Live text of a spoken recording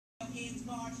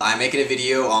I'm making a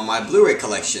video on my Blu-ray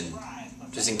collection,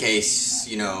 just in case,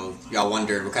 you know, y'all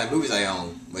wonder what kind of movies I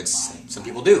own, which some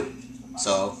people do.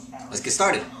 So, let's get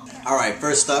started. Alright,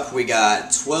 first up we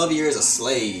got 12 Years a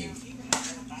Slave.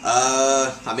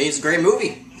 I mean, it's a great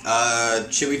movie.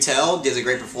 Chewie Tell gives a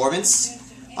great performance.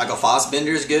 Michael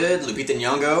Fassbender's good. Lupita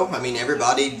Nyong'o. I mean,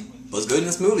 everybody was good in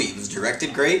this movie. It was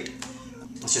directed great.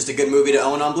 It's just a good movie to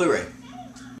own on Blu-ray.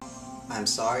 I'm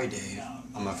sorry, Dave.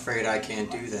 I'm afraid I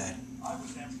can't do that.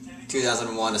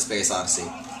 2001: A Space Odyssey.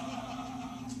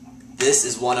 This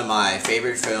is one of my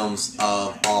favorite films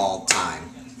of all time.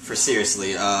 For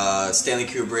seriously, Stanley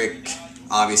Kubrick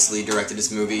obviously directed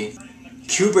this movie.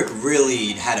 Kubrick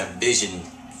really had a vision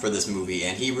for this movie,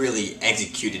 and he really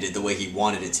executed it the way he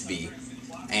wanted it to be.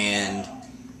 And,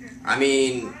 I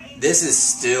mean, this is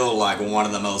still like one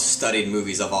of the most studied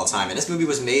movies of all time. And this movie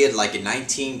was made like in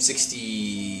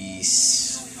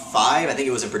 1965. I think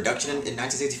it was in production in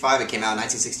 1965. It came out in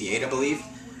 1968, I believe.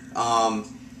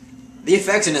 The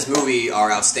effects in this movie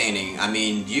are outstanding. I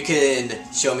mean, you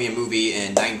can show me a movie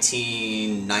in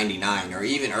 1999 or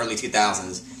even early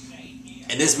 2000s,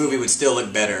 and this movie would still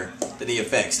look better than the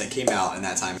effects that came out in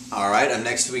that time. Alright, up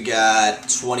next we got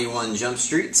 21 Jump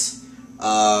Streets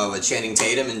with Channing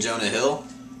Tatum and Jonah Hill.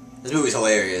 This movie's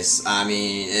hilarious. I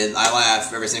mean, I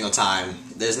laugh every single time.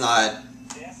 There's not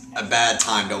a bad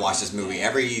time to watch this movie.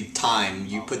 Every time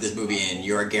you put this movie in,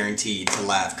 you are guaranteed to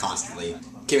laugh constantly.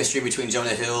 Chemistry between Jonah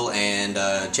Hill and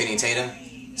Channing Tatum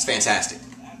is fantastic.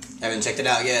 Haven't checked it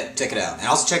out yet? Check it out. And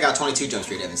also check out 22 Jump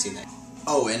Street. I haven't seen that.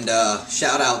 Oh, and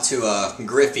shout out to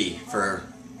Griffey for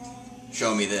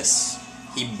showing me this.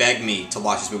 He begged me to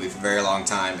watch this movie for a very long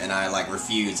time, and I like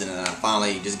refused, and then I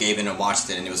finally just gave in and watched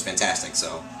it, and it was fantastic.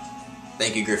 So,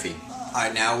 thank you, Griffey.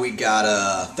 Alright, now we got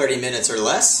 30 Minutes or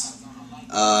Less.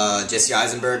 Jesse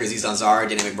Eisenberg, Aziz Ansari,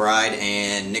 Danny McBride,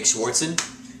 and Nick Swardson.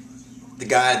 The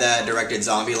guy that directed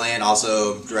Zombieland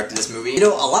also directed this movie. You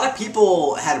know, a lot of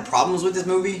people had problems with this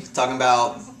movie, talking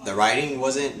about the writing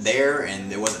wasn't there,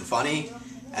 and it wasn't funny,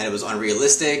 and it was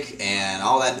unrealistic, and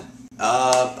all that.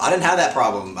 I didn't have that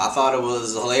problem. I thought it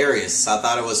was hilarious. I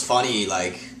thought it was funny,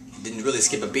 like, didn't really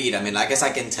skip a beat. I mean, I guess I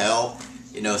can tell,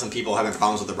 you know, some people having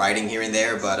problems with the writing here and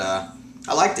there, but I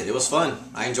liked it. It was fun.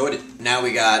 I enjoyed it. Now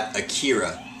we got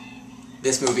Akira.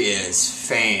 This movie is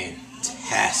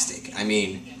fantastic. I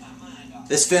mean,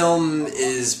 this film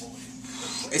is,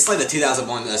 it's like the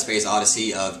 2001: A Space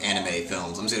Odyssey of anime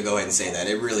films. I'm just going to go ahead and say that.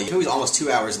 The movie's almost 2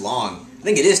 hours long. I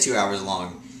think it is 2 hours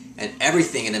long. And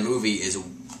everything in the movie is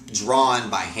drawn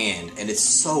by hand. And it's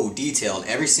so detailed.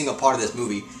 Every single part of this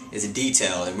movie is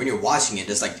detailed. And when you're watching it,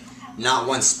 there's like not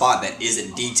one spot that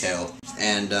isn't detailed.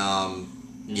 And,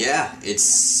 yeah,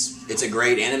 it's a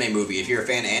great anime movie. If you're a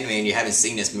fan of anime and you haven't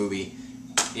seen this movie,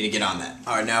 you need to get on that.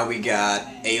 Alright, now we got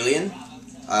Alien.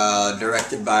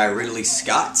 Directed by Ridley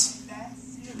Scott.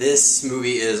 This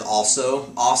movie is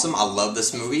also awesome. I love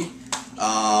this movie. Didn't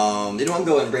want to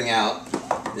go and bring out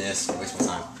this. Waste my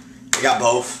time. We got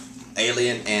both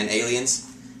Alien and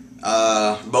Aliens.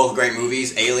 Both great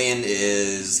movies. Alien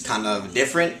is kind of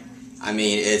different. I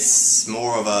mean, it's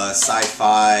more of a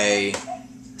sci-fi,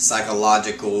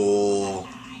 psychological,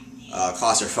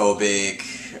 claustrophobic,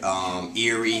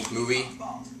 eerie movie.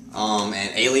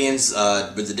 And Aliens,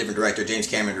 with a different director, James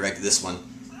Cameron directed this one.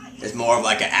 It's more of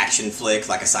like an action flick,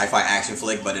 like a sci-fi action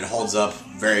flick, but it holds up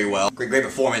very well. Great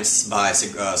performance by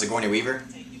Sigourney Weaver.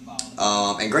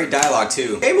 And great dialogue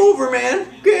too. Game over, man!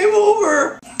 Game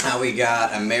over! Now we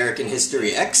got American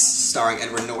History X, starring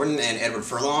Edward Norton and Edward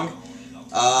Furlong.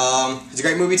 It's a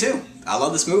great movie too. I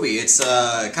love this movie. It's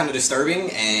kind of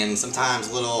disturbing and sometimes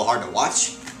a little hard to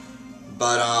watch.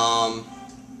 But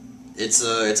it's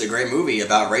a great movie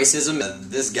about racism.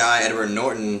 This guy, Edward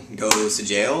Norton, goes to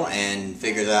jail and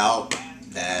figures out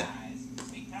that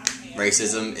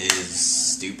racism is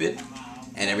stupid,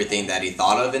 and everything that he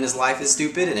thought of in his life is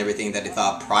stupid, and everything that he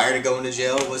thought prior to going to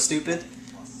jail was stupid.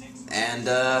 And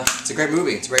it's a great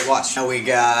movie. It's a great watch. Now we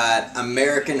got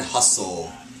American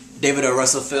Hustle. David O.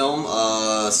 Russell film,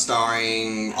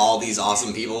 starring all these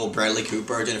awesome people: Bradley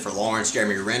Cooper, Jennifer Lawrence,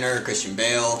 Jeremy Renner, Christian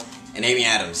Bale, and Amy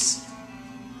Adams.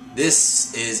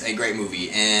 This is a great movie,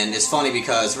 and it's funny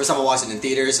because first time I watched it in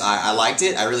theaters, I liked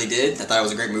it. I really did. I thought it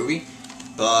was a great movie.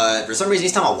 But for some reason,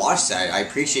 each time I watched it, I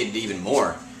appreciated it even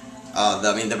more.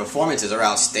 I mean, the performances are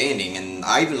outstanding, and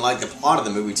I even liked the plot of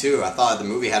the movie too. I thought the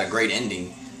movie had a great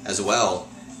ending as well.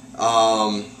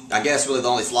 I guess really the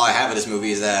only flaw I have with this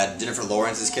movie is that Jennifer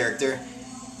Lawrence's character,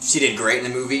 she did great in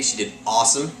the movie. She did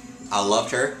awesome. I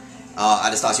loved her. I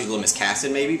just thought she was a little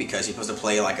miscasted maybe because she's supposed to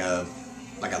play like a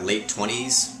late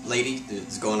 20s lady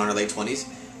that's going on her late 20s,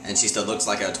 and she still looks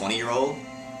like a 20-year-old.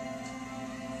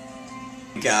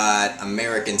 We got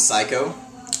American Psycho,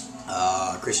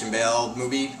 Christian Bale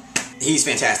movie. He's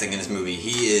fantastic in this movie.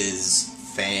 He is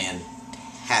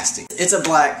fantastic. It's a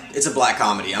black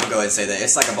comedy. I'm gonna go ahead and say that.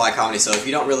 It's like a black comedy, so if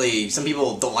you don't really, some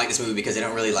people don't like this movie because they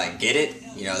don't really like get it,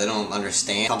 you know, they don't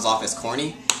understand. It comes off as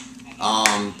corny.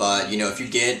 But you know, if you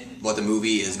get what the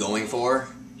movie is going for,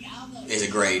 it's a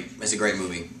great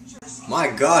movie. My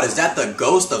God, is that the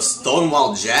ghost of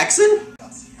Stonewall Jackson?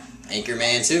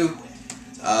 Anchorman 2.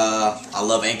 I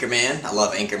love Anchorman. I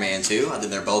love Anchorman 2. I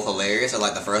think they're both hilarious. I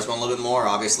like the first one a little bit more,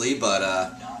 obviously, but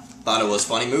thought it was a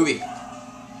funny movie.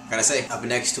 Gotta say. Up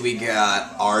next we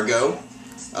got Argo,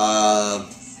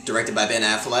 directed by Ben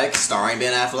Affleck, starring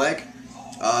Ben Affleck.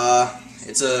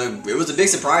 It was a big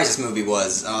surprise. This movie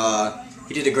was.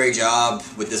 He did a great job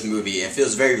with this movie. It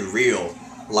feels very real.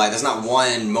 Like, there's not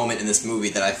one moment in this movie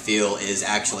that I feel is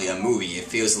actually a movie. It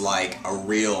feels like a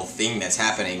real thing that's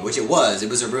happening, which it was. It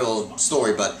was a real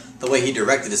story, but the way he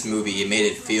directed this movie, it made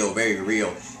it feel very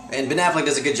real. And Ben Affleck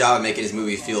does a good job of making his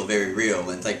movie feel very real.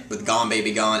 And like with Gone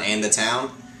Baby Gone and The Town,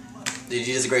 he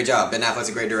does a great job. Ben Affleck's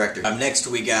a great director. Up next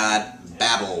we got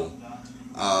Babel,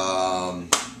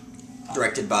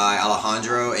 directed by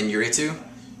Alejandro Iñárritu.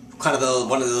 Kind of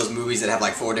one of those movies that have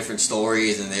like 4 different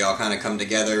stories and they all kind of come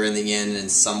together in the end in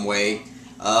some way.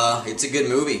 It's a good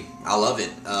movie. I love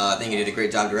it. I think he did a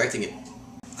great job directing it.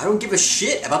 I don't give a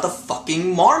shit about the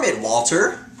fucking marmot,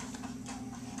 Walter.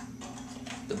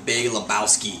 The Big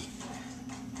Lebowski.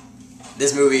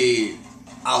 This movie,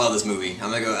 I love this movie.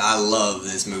 I love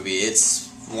this movie.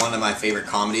 It's one of my favorite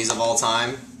comedies of all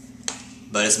time.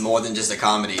 But it's more than just a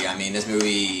comedy. I mean, this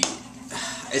movie,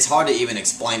 it's hard to even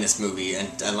explain this movie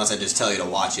unless I just tell you to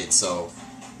watch it. So,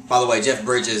 by the way, Jeff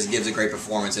Bridges gives a great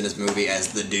performance in this movie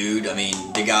as the dude. I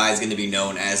mean, the guy's going to be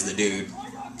known as the dude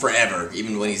forever.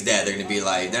 Even when he's dead, they're going to be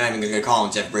like, they're not even going to call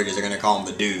him Jeff Bridges, they're going to call him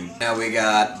the dude. Now we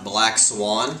got Black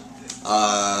Swan,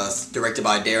 directed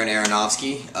by Darren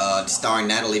Aronofsky, starring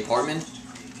Natalie Portman.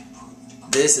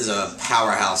 This is a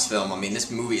powerhouse film. I mean,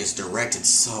 this movie is directed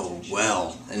so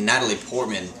well. And Natalie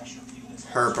Portman,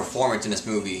 her performance in this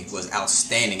movie was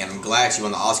outstanding, and I'm glad she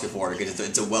won the Oscar for it because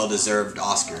it's a well-deserved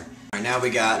Oscar. Alright, now we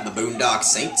got The Boondock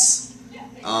Saints.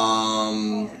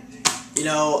 You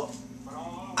know,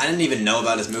 I didn't even know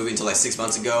about this movie until like 6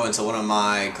 months ago, until one of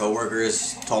my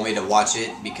coworkers told me to watch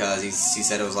it because he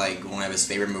said it was like one of his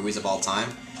favorite movies of all time.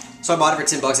 So I bought it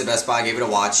for $10 at Best Buy, gave it a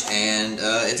watch, and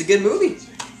it's a good movie.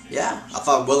 Yeah, I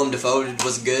thought Willem Dafoe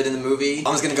was good in the movie.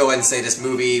 I'm just gonna go ahead and say this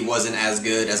movie wasn't as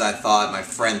good as I thought my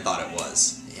friend thought it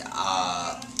was.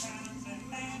 Yeah.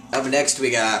 Up next we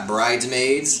got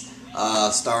Bridesmaids,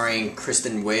 starring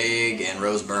Kristen Wiig and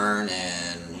Rose Byrne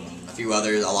and a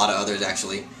lot of others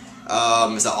actually.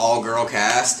 It's an all-girl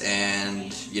cast,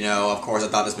 and you know, of course, I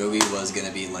thought this movie was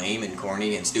gonna be lame and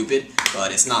corny and stupid,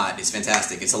 but it's not. It's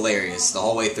fantastic. It's hilarious the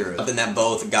whole way through. Something that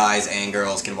both guys and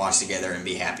girls can watch together and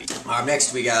be happy. Up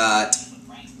next, we got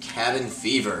Cabin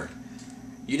Fever.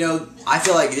 You know, I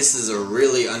feel like this is a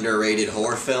really underrated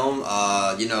horror film.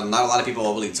 You know, not a lot of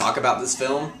people really talk about this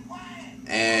film,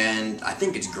 and I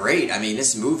think it's great. I mean,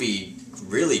 this movie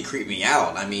really creeped me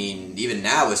out. I mean, even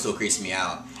now, it still creeps me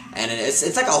out. And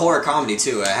it's like a horror comedy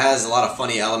too. It has a lot of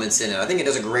funny elements in it. I think it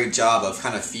does a great job of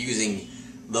kind of fusing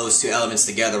those two elements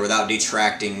together without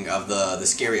detracting of the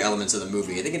scary elements of the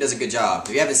movie. I think it does a good job.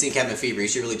 If you haven't seen Cabin Fever, you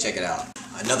should really check it out.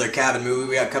 Another cabin movie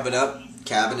we got coming up,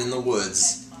 Cabin in the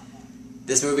Woods.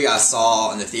 This movie I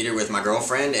saw in the theater with my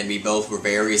girlfriend, and we both were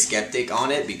very skeptic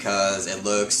on it because it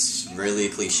looks really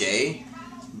cliche,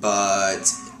 but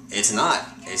it's not.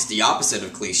 It's the opposite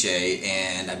of cliche,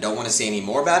 and I don't want to say any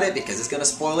more about it because it's going to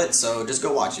spoil it, so just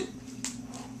go watch it.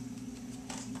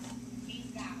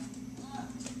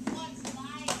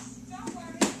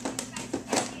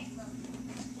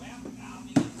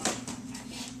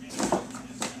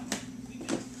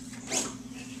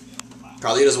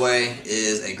 Carlito's Way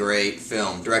is a great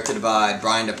film, directed by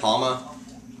Brian De Palma.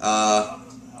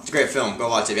 It's a great film. Go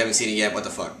watch it. If you haven't seen it yet, what the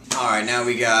fuck. Alright, now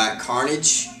we got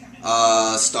Carnage.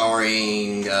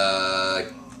 Starring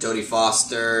Jodie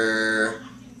Foster,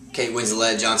 Kate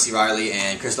Winslet, John C. Reilly,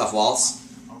 and Christoph Waltz.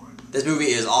 This movie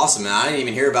is awesome, and I didn't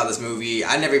even hear about this movie.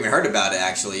 I never even heard about it,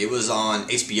 actually. It was on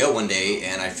HBO one day,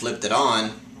 and I flipped it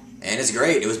on, and it's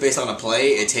great. It was based on a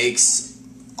play.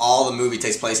 All the movie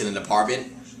takes place in an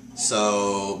apartment,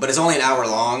 but it's only an hour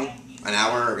long, an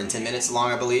hour and 10 minutes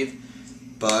long, I believe.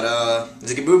 But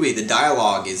it's a good movie. The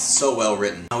dialogue is so well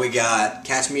written. Now we got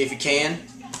Catch Me If You Can.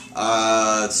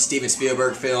 Steven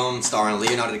Spielberg film starring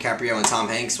Leonardo DiCaprio and Tom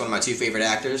Hanks, one of my 2 favorite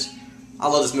actors. I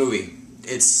love this movie.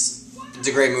 It's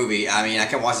a great movie. I mean, I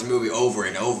can watch this movie over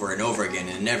and over and over again,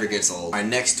 and it never gets old. Alright,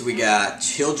 next we got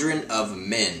Children of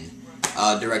Men.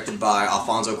 directed by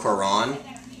Alfonso Cuarón,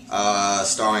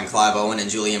 starring Clive Owen and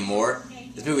Julianne Moore.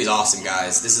 This movie's awesome,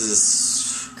 guys. This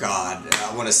is, God,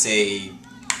 I want to say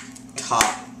top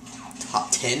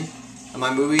 10 of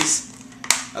my movies,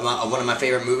 one of my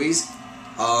favorite movies.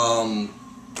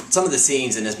 Some of the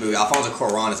scenes in this movie, Alfonso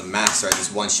Cuarón is a master at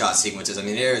these one-shot sequences. I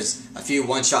mean, there's a few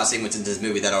one-shot sequences in this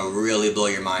movie that'll really blow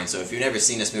your mind. So if you've never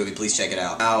seen this movie, please check it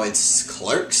out. Now it's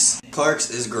Clerks. Clerks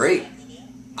is great.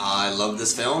 I love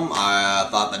this film. I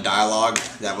thought the dialogue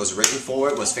that was written for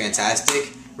it was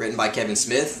fantastic. Written by Kevin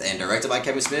Smith and directed by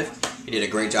Kevin Smith. He did a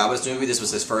great job with this movie. This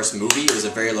was his first movie. It was a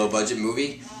very low-budget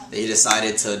movie that he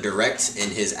decided to direct in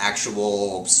his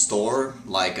actual store,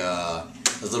 like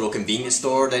his little convenience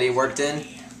store that he worked in.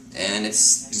 And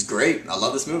it's great. I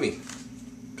love this movie.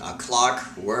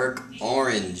 Clockwork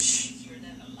Orange.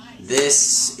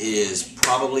 This is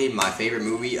probably my favorite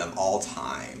movie of all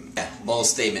time. Yeah, bold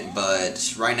statement,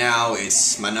 but right now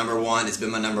it's my number one. It's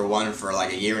been my number one for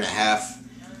like a year and a half.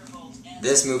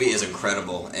 This movie is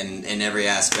incredible in every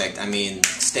aspect. I mean,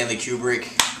 Stanley Kubrick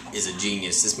is a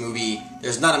genius. This movie,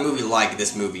 there's not a movie like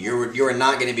this movie. You are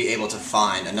not going to be able to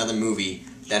find another movie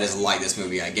that is like this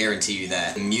movie. I guarantee you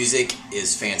that. The music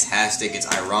is fantastic. It's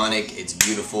ironic. It's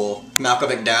beautiful. Malcolm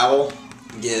McDowell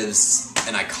gives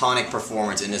an iconic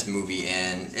performance in this movie,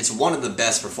 and it's one of the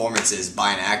best performances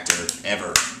by an actor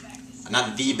ever.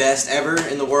 Not the best ever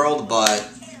in the world, but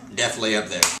definitely up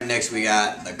there. Next we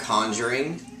got The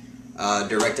Conjuring,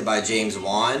 directed by James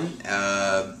Wan.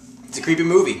 It's a creepy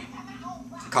movie.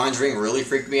 The Conjuring really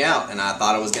freaked me out, and I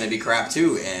thought it was going to be crap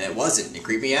too, and it wasn't. It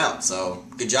creeped me out, so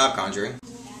good job, Conjuring.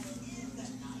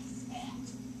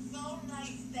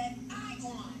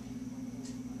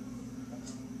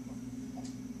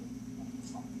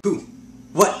 Who?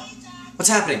 What? What's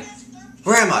happening?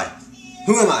 Where am I?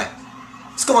 Who am I?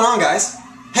 What's going on, guys?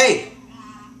 Hey!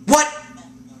 What?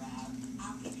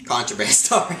 Contraband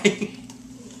starring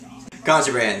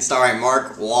Contraband starring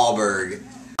Mark Wahlberg.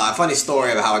 Funny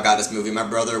story about how I got this movie. My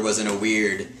brother was in a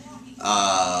weird,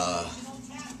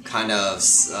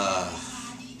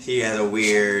 he had a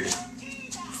weird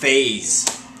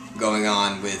phase going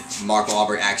on with Mark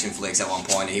Wahlberg action flicks at one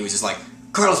point, and he was just like,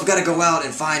 Carlos, we gotta go out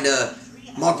and find a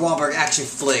Mark Wahlberg action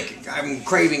flick. I'm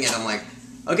craving it. I'm like,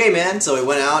 okay, man. So we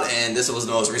went out, and this was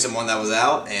the most recent one that was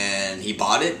out, and he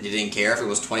bought it. He didn't care if it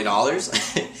was $20.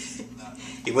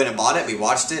 He went and bought it. We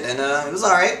watched it, and it was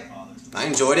alright. I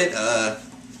enjoyed it. I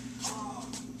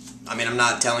mean, I'm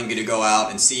not telling you to go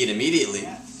out and see it immediately.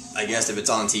 I guess if it's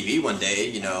on TV one day,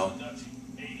 you know,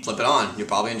 flip it on. You'll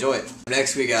probably enjoy it.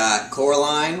 Next, we got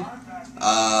Coraline.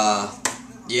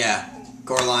 Yeah,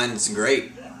 Coraline's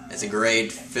great. It's a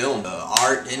great film. The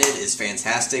art in it is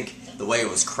fantastic. The way it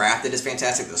was crafted is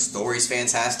fantastic. The story's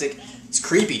fantastic. It's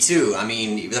creepy too. I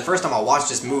mean, the first time I watched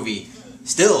this movie,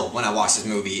 still when I watch this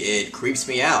movie, it creeps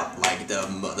me out. Like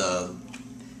the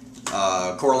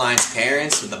Coraline's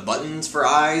parents with the buttons for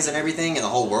eyes and everything, and the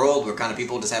whole world where kind of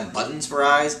people just have buttons for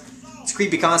eyes. It's a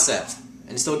creepy concept,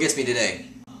 and it still gets me today.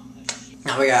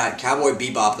 Now we got Cowboy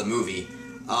Bebop the movie.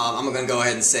 I'm going to go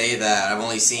ahead and say that I've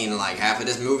only seen like half of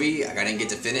this movie. I didn't get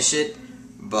to finish it,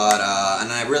 but and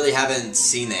I really haven't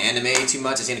seen the anime too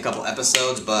much. I've seen a couple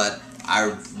episodes, but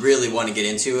I really want to get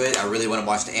into it. I really want to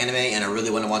watch the anime, and I really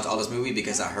want to watch all this movie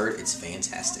because I heard it's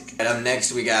fantastic. And up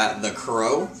next we got The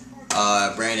Crow.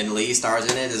 Brandon Lee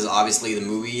stars in it. This is obviously the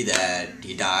movie that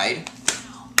he died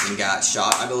and got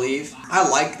shot, I believe. I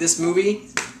like this movie.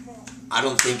 I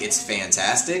don't think it's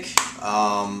fantastic.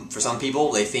 For some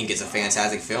people, they think it's a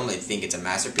fantastic film. They think it's a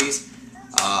masterpiece.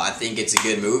 I think it's a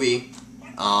good movie.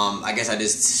 I guess I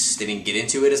just didn't get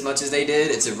into it as much as they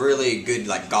did. It's a really good,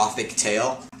 like, gothic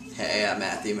tale. Hey, I'm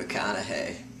Matthew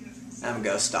McConaughey. I'm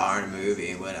gonna star in a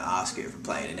movie and win an Oscar for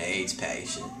playing an AIDS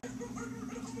patient.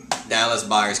 Dallas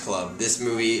Buyers Club. This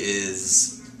movie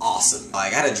is awesome.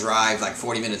 Like, I had to drive like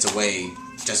 40 minutes away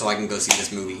just so I can go see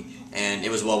this movie, and it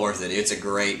was well worth it. It's a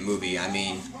great movie. I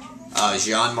mean,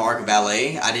 Jean-Marc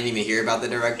Vallée, I didn't even hear about the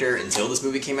director until this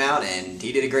movie came out, and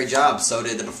he did a great job. So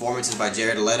did the performances by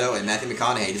Jared Leto and Matthew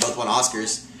McConaughey. They both won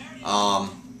Oscars.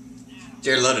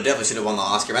 Jared Leto definitely should have won the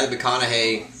Oscar. Matthew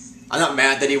McConaughey, I'm not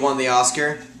mad that he won the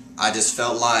Oscar. I just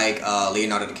felt like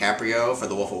Leonardo DiCaprio for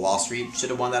The Wolf of Wall Street should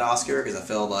have won that Oscar because I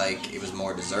felt like it was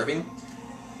more deserving.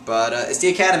 But it's the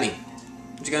Academy.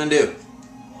 What you gonna do?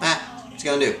 What you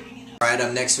gonna do? Alright,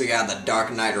 up next we got The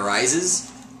Dark Knight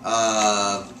Rises.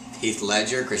 Heath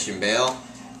Ledger, Christian Bale.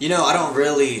 You know, I don't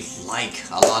really like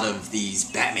a lot of these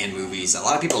Batman movies. A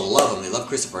lot of people love them. They love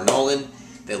Christopher Nolan.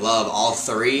 They love all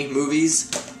three movies.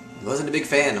 I wasn't a big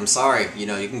fan. I'm sorry. You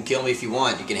know, you can kill me if you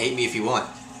want. You can hate me if you want.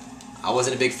 I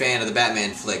wasn't a big fan of the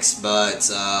Batman flicks, but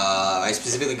I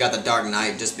specifically got The Dark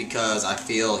Knight just because I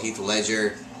feel Heath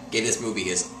Ledger gave this movie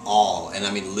his all, and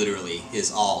I mean literally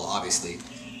his all, obviously.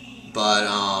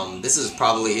 But this is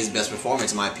probably his best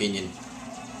performance in my opinion.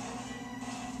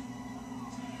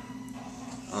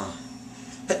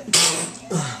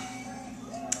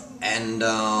 And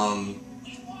yeah.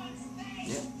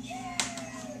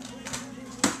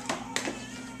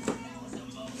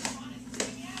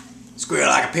 Squeal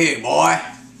like a pig, boy.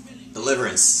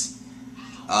 Deliverance.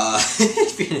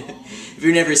 If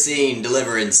you've never seen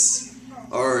Deliverance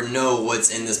or know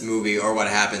what's in this movie or what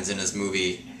happens in this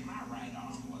movie,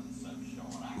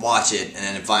 watch it and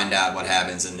then find out what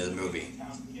happens in the movie.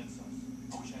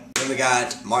 Then we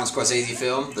got Martin Scorsese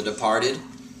film, The Departed.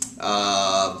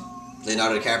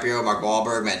 Leonardo DiCaprio, Mark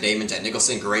Wahlberg, Matt Damon, Jack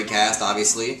Nicholson, great cast,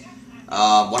 obviously.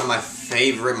 One of my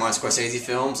favorite Martin Scorsese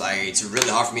films. It's really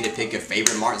hard for me to pick a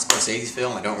favorite Martin Scorsese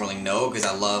film. I don't really know because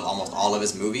I love almost all of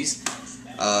his movies.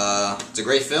 It's a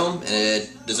great film and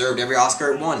it deserved every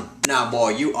Oscar it won. Now, boy,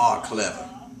 you are clever.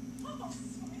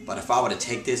 But if I were to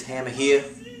take this hammer here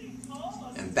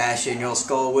and bash in your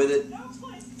skull with it,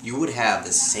 you would have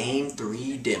the same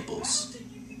 3 dimples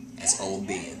as Old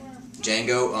Ben.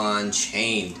 Django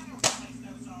Unchained.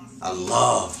 I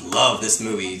love this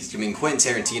movie. I mean, Quentin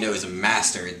Tarantino is a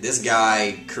master. This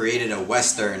guy created a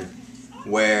Western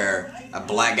where a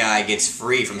black guy gets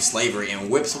free from slavery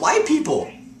and whips white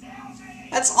people.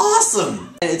 That's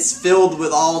awesome! And it's filled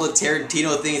with all the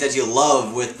Tarantino things that you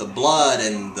love, with the blood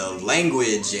and the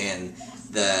language and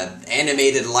the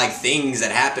animated-like things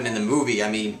that happen in the movie.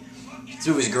 I mean, this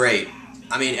movie's great.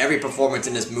 I mean, every performance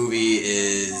in this movie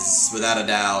is, without a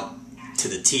doubt, to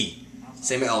the T.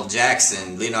 Samuel L.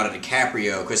 Jackson, Leonardo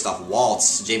DiCaprio, Christoph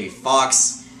Waltz, Jamie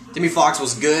Foxx. Jamie Foxx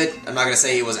was good. I'm not going to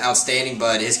say it was outstanding,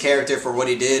 but his character, for what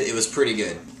he did, it was pretty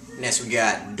good. Next we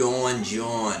got Don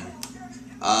John.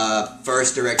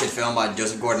 First directed film by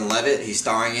Joseph Gordon-Levitt. He's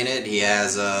starring in it. He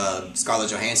has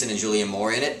Scarlett Johansson and Julianne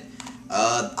Moore in it.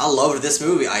 I loved this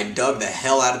movie. I dug the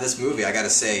hell out of this movie, I gotta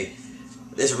say.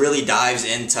 This really dives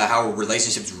into how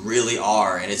relationships really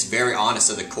are, and it's very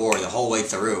honest to the core the whole way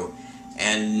through.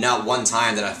 And not one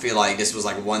time that I feel like this was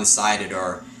like one-sided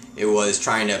or it was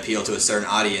trying to appeal to a certain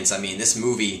audience. I mean, this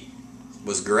movie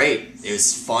was great. It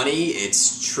was funny.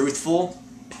 It's truthful.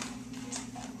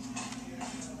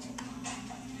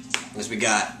 Next we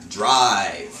got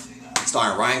Drive,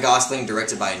 starring Ryan Gosling,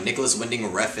 directed by Nicholas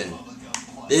Winding Refn.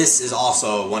 This is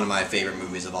also one of my favorite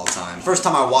movies of all time. First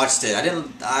time I watched it,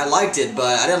 I liked it,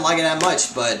 but I didn't like it that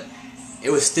much. But it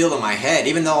was still in my head,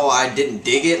 even though I didn't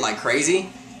dig it like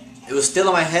crazy. It was still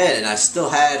in my head, and I still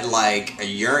had like a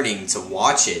yearning to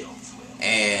watch it.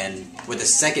 And with the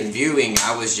second viewing,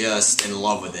 I was just in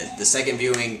love with it. The second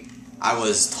viewing, I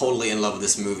was totally in love with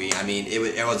this movie. I mean,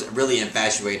 I was really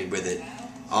infatuated with it.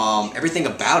 Everything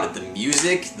about it, the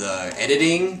music, the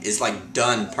editing, is like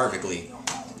done perfectly.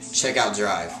 Check out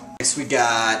Drive. Next we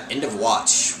got End of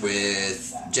Watch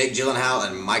with Jake Gyllenhaal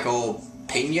and Michael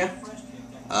Pena.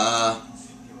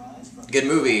 Good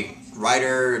movie.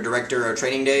 Writer, director of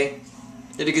Training Day.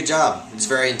 Did a good job. It's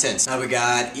very intense. Now we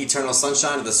got Eternal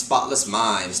Sunshine of the Spotless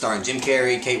Mind, starring Jim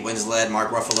Carrey, Kate Winslet,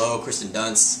 Mark Ruffalo, Kristen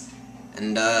Dunst.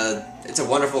 And it's a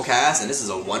wonderful cast, and this is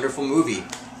a wonderful movie.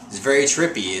 It's very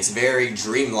trippy. It's very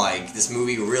dreamlike. This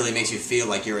movie really makes you feel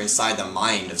like you're inside the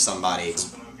mind of somebody.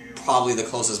 It's probably the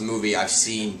closest movie I've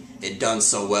seen it done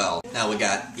so well. Now we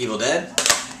got Evil Dead,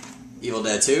 Evil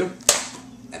Dead 2,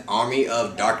 and Army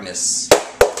of Darkness.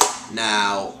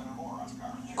 Now,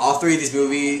 all 3 of these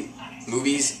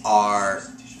movies are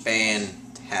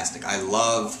fantastic. I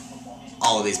love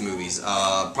all of these movies.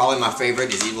 Probably my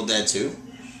favorite is Evil Dead 2,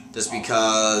 just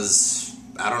because,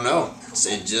 I don't know,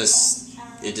 it just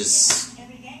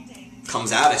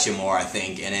comes out at you more, I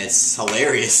think, and it's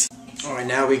hilarious. Alright,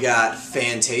 now we got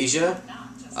Fantasia,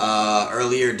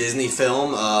 earlier Disney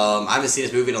film. I haven't seen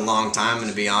this movie in a long time,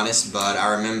 to be honest, but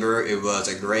I remember it was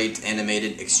a great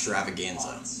animated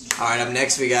extravaganza. Alright, up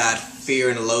next we got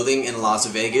Fear and Loathing in Las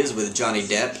Vegas with Johnny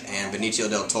Depp and Benicio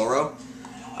del Toro.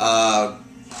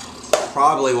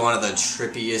 Probably one of the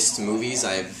trippiest movies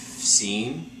I've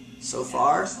seen so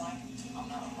far.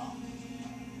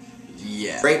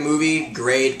 Yeah. Great movie,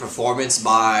 great performance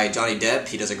by Johnny Depp.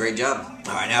 He does a great job.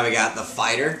 Alright, now we got The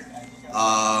Fighter,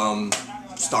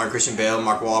 starring Christian Bale,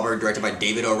 Mark Wahlberg, directed by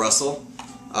David O. Russell.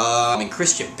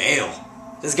 Christian Bale.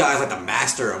 This guy is like the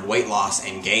master of weight loss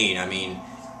and gain. I mean,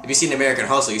 if you've seen American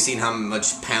Hustle, you've seen how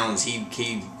much pounds he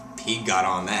got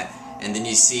on that. And then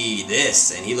you see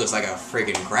this, and he looks like a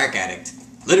freaking crack addict.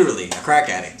 Literally, a crack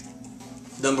addict.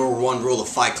 Number 1 rule of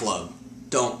Fight Club.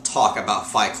 Don't talk about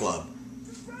Fight Club.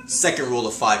 Second rule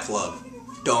of Fight Club.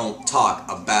 Don't talk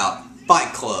about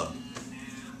Fight Club.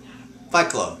 Fight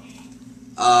Club.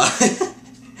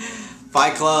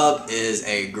 Fight Club is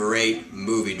a great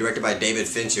movie, directed by David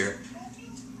Fincher.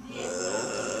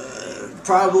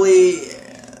 Probably,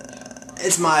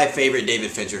 it's my favorite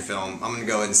David Fincher film. I'm going to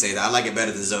go ahead and say that. I like it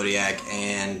better than Zodiac,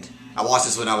 and I watched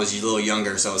this when I was a little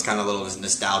younger, so it's kind of a little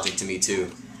nostalgic to me too.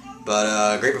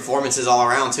 But great performances all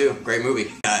around too. Great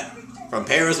movie. Got From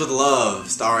Paris with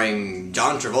Love, starring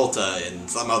John Travolta and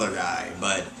some other guy.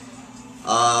 But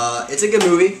it's a good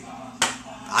movie.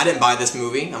 I didn't buy this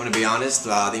movie, I'm going to be honest.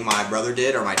 I think my brother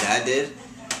did, or my dad did.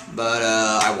 But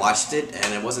I watched it,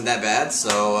 and it wasn't that bad,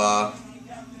 so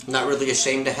I'm not really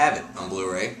ashamed to have it on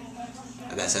Blu-ray,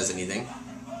 if that says anything.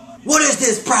 What is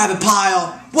this, Private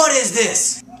Pile? What is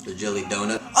this? A jelly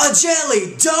donut. A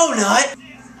jelly donut?!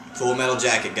 Full Metal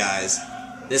Jacket, guys.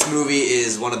 This movie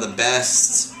is one of the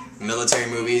best military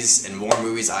movies and war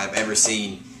movies I've ever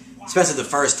seen, especially the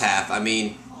first half. I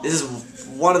mean, this is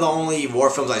one of the only war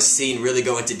films I've seen really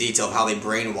go into detail of how they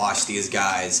brainwash these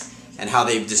guys and how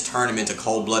they just turn them into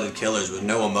cold-blooded killers with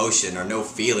no emotion or no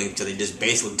feeling until they just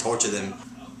basically torture them.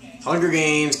 Hunger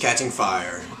Games, Catching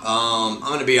Fire. I'm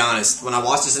gonna be honest, when I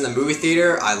watched this in the movie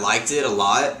theater, I liked it a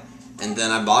lot, and then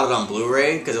I bought it on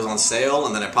Blu-ray because it was on sale,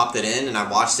 and then I popped it in and I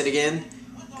watched it again,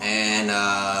 and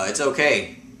it's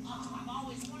okay.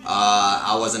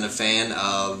 I wasn't a fan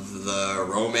of the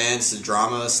romance,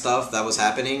 drama stuff that was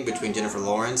happening between Jennifer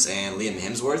Lawrence and Liam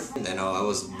Hemsworth. I know that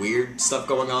was weird stuff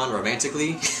going on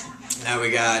romantically. Now we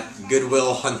got Good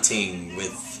Will Hunting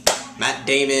with Matt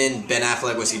Damon, Ben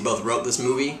Affleck, which he both wrote this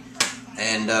movie,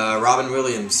 and Robin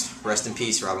Williams. Rest in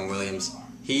peace, Robin Williams.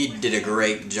 He did a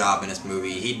great job in this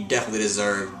movie. He definitely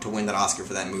deserved to win that Oscar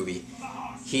for that movie.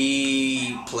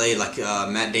 He played like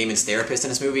Matt Damon's therapist in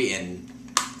this movie, and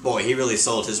boy, he really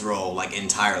sold his role, like,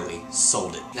 entirely.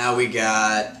 Sold it. Now we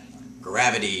got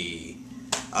Gravity,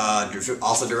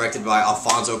 also directed by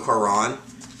Alfonso Cuarón.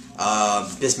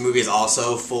 This movie is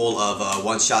also full of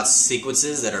one-shot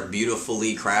sequences that are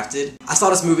beautifully crafted. I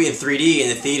saw this movie in 3D in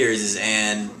the theaters,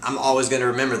 and I'm always going to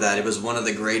remember that. It was one of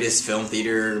the greatest film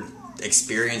theater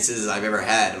experiences I've ever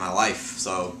had in my life,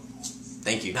 so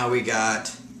thank you. Now we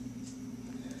got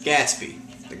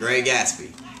Gatsby, The Great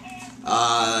Gatsby.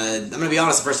 I'm gonna be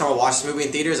honest, the first time I watched this movie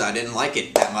in theaters, I didn't like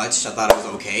it that much. I thought it was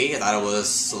okay. I thought it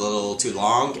was a little too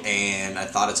long, and I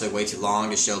thought it took way too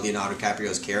long to show Leonardo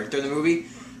DiCaprio's character in the movie.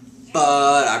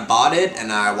 But I bought it,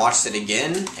 and I watched it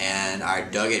again, and I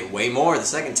dug it way more the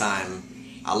second time.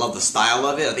 I love the style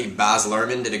of it. I think Baz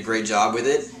Luhrmann did a great job with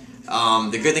it.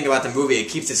 The good thing about the movie, it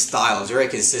keeps its style. It's very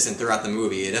consistent throughout the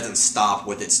movie. It doesn't stop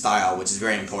with its style, which is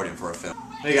very important for a film.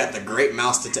 We got The Great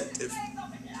Mouse Detective.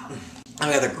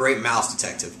 I got The Great Mouse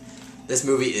Detective. This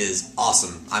movie is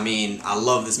awesome. I mean, I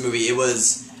love this movie. I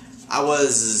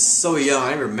was so young. I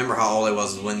don't even remember how old I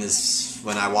was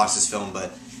when I watched this film,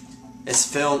 but this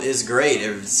film is great.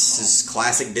 It's just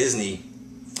classic Disney.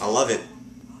 I love it.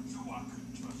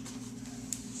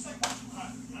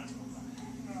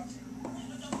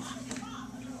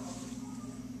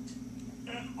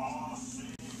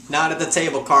 Not at the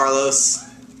table, Carlos.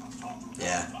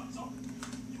 Yeah.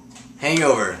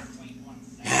 Hangover.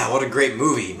 Yeah, what a great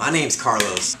movie. My name's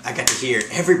Carlos. I got to hear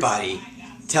everybody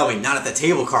tell me not at the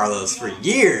table, Carlos, for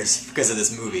years because of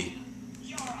this movie.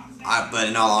 But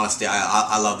in all honesty,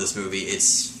 I love this movie.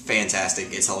 It's fantastic.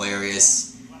 It's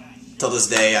hilarious. Till this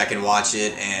day, I can watch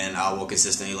it and I will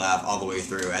consistently laugh all the way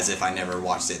through as if I never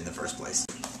watched it in the first place.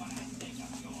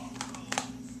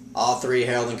 All three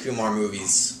Harold and Kumar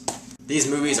movies. These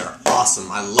movies are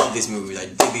awesome. I love these movies. I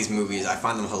dig these movies. I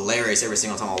find them hilarious every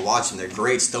single time I watch them. They're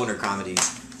great stoner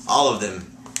comedies. All of them.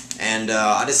 And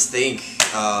I just think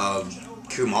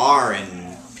Kumar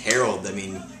and Harold, I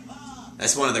mean,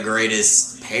 that's one of the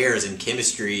greatest pairs in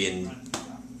chemistry and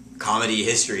comedy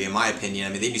history, in my opinion. I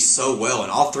mean, they do so well in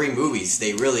all three movies.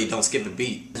 They really don't skip a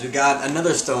beat. We got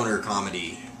another stoner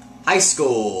comedy, High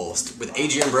School, with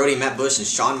Adrian Brody, Matt Bush, and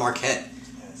Sean Marquette.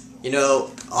 You know,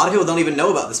 a lot of people don't even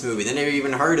know about this movie. They never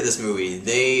even heard of this movie.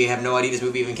 They have no idea this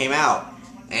movie even came out.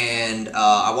 And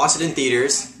I watched it in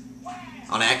theaters,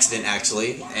 on accident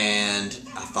actually, and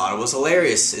I thought it was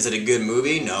hilarious. Is it a good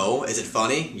movie? No. Is it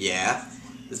funny? Yeah.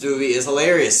 This movie is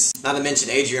hilarious. Not to mention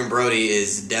Adrian Brody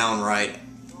is downright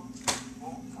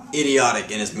idiotic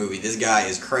in this movie. This guy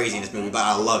is crazy in this movie, but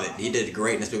I love it. He did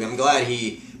great in this movie. I'm glad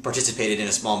he participated in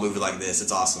a small movie like this.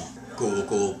 It's awesome. Cool,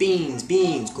 cool, beans,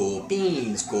 beans, cool,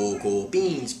 beans, cool, cool,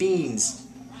 beans, beans.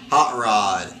 Hot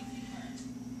Rod.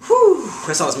 Whew.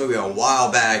 I saw this movie a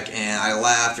while back, and I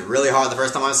laughed really hard the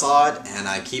first time I saw it, and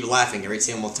I keep laughing every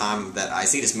single time that I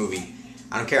see this movie.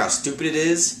 I don't care how stupid it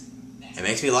is. It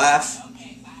makes me laugh.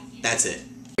 That's it.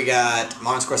 We got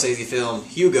Martin Scorsese film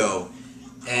Hugo.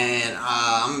 And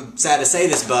I'm sad to say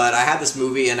this, but I have this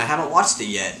movie and I haven't watched it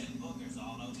yet.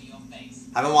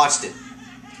 I haven't watched it.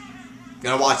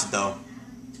 Gonna watch it though.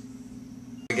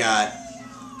 We got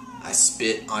I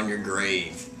Spit on Your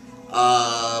Grave.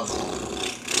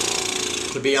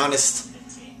 To be honest,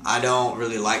 I don't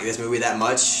really like this movie that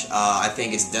much. I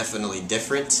think it's definitely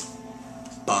different.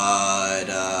 But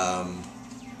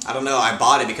I don't know. I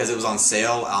bought it because it was on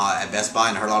sale at Best Buy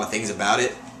and I heard a lot of things about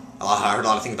it. I heard a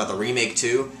lot of things about the remake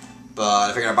too. But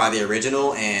I figured I'd buy the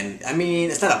original, and I mean,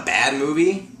 it's not a bad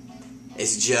movie.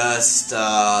 It's just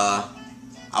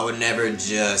I would never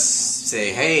just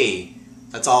say, hey,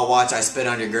 let's all watch I Spit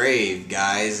on Your Grave,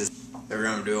 guys. They're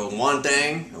gonna do one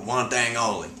thing and one thing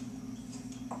only.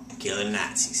 Killing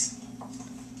Nazis.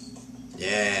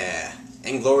 Yeah.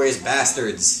 Inglourious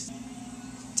Bastards.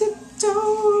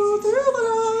 Tiptoe through the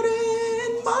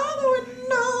garden, by the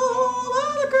window, by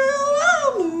the grill,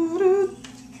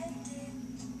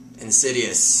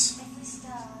 Insidious.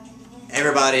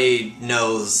 Everybody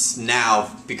knows now,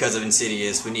 because of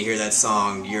Insidious, when you hear that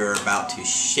song, you're about to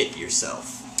shit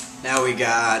yourself. Now we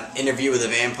got Interview with a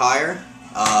Vampire,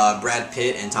 Brad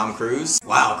Pitt and Tom Cruise.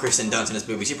 Wow, Kristen Dunst in this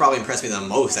movie. She probably impressed me the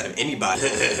most out of anybody.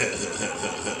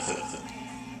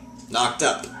 Knocked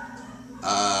Up.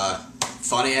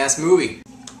 Funny ass movie.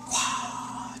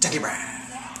 Wow. Jackie Brown.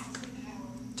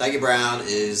 Jackie Brown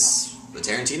is a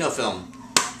Tarantino film.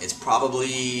 It's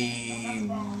probably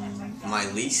my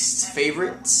least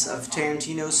favorite of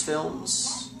Tarantino's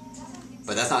films.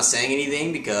 But that's not saying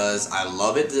anything because I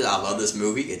love it. I love this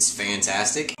movie. It's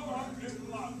fantastic.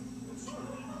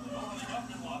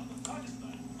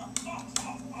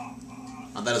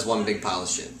 Now that is one big pile of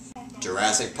shit.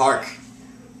 Jurassic Park.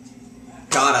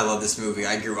 God, I love this movie.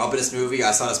 I grew up in this movie.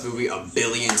 I saw this movie a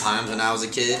billion times when I was a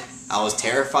kid. I was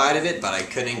terrified of it, but I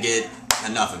couldn't get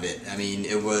enough of it. I mean,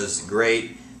 it was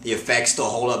great. The effects still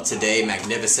hold up today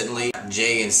magnificently.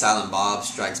 Jay and Silent Bob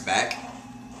Strikes Back.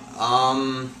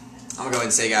 I'm gonna go ahead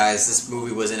and say, guys, this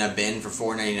movie was in a bin for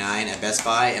 $4.99 at Best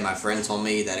Buy, and my friend told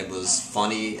me that it was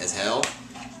funny as hell.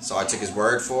 So I took his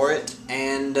word for it,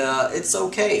 and it's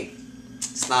okay.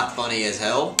 It's not funny as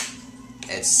hell.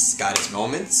 It's got its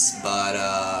moments, but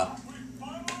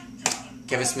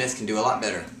Kevin Smith can do a lot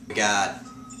better. We got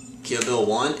Kill Bill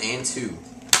 1 and 2.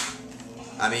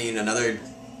 I mean, another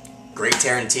great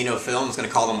Tarantino film. I'm just going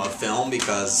to call them a film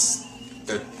because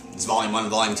it's Volume 1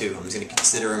 and Volume 2. I'm just going to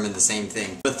consider them in the same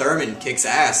thing. Uma Thurman kicks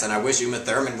ass, and I wish Uma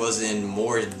Thurman was in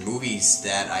more movies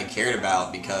that I cared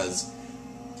about because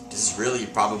this is really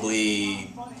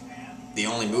probably the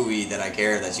only movie that I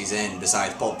care that she's in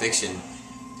besides Pulp Fiction.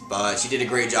 But she did a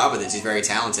great job with it. She's very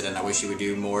talented, and I wish she would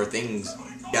do more things.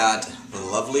 Got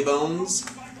Lovely Bones.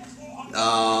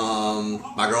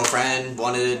 My girlfriend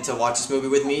wanted to watch this movie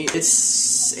with me.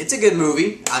 It's a good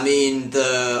movie. I mean,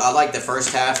 I like the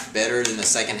first half better than the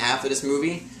second half of this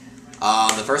movie.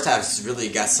 The first half's really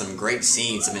got some great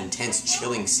scenes, some intense,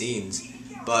 chilling scenes.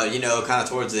 But, you know, kind of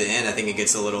towards the end, I think it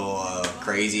gets a little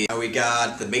crazy. We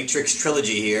got the Matrix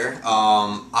trilogy here.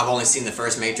 I've only seen the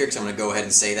first Matrix. I'm going to go ahead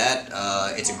and say that.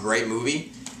 It's a great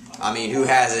movie. I mean, who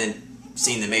hasn't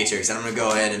seen the Matrix? And I'm going to go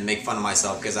ahead and make fun of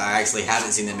myself because I actually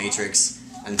haven't seen the Matrix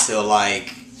until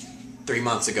like 3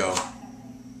 months ago.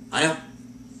 I know.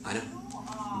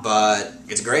 But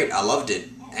it's great. I loved it.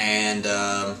 And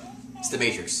it's the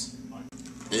Matrix.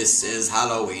 This is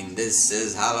Halloween, this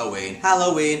is Halloween,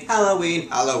 Halloween, Halloween,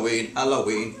 Halloween,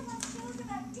 Halloween.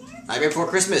 Nightmare Before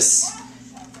Christmas.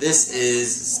 This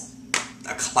is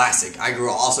a classic. I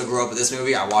also grew up with this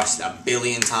movie. I watched it a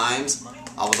billion times.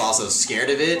 I was also scared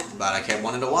of it, but I kept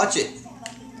wanting to watch it.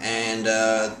 And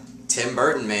Tim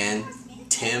Burton, man.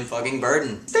 Tim fucking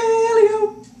Burton.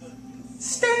 Stelio,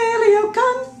 Stelio,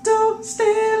 Canto,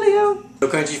 Stelio. No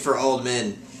Country for Old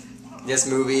Men. This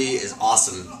movie is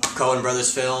awesome. Coen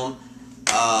Brothers film.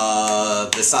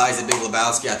 Besides The Big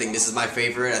Lebowski, I think this is my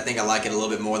favorite. I think I like it a little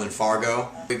bit more than Fargo.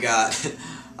 We got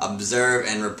Observe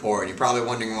and Report. You're probably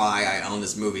wondering why I own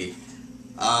this movie.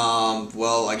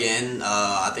 Well, again,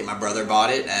 I think my brother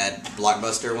bought it at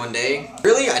Blockbuster one day.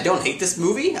 Really, I don't hate this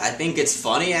movie. I think it's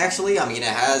funny, actually. I mean, it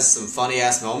has some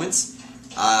funny-ass moments.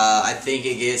 I think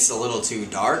it gets a little too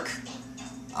dark.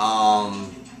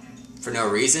 For no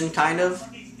reason, kind of.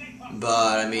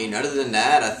 But, I mean, other than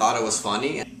that, I thought it was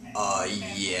funny.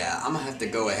 Yeah, I'm gonna have to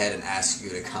go ahead and ask you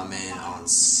to come in on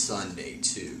Sunday,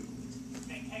 too.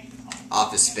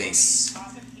 Office Space.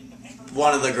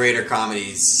 One of the greater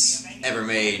comedies ever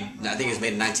made. I think it was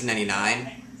made in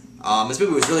 1999. This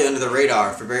movie was really under the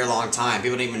radar for a very long time.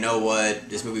 People didn't even know what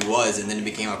this movie was, and then it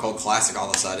became a cult classic all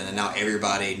of a sudden, and now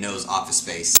everybody knows Office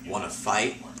Space. Want to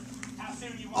fight?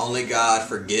 Only God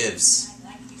Forgives.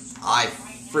 I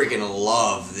freaking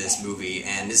love this movie,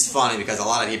 and it's funny because a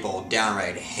lot of people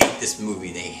downright hate this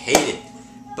movie. They hate it,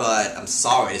 but I'm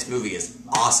sorry, this movie is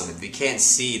awesome. If you can't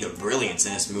see the brilliance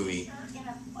in this movie,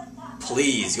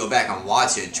 please go back and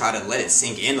watch it. Try to let it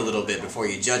sink in a little bit before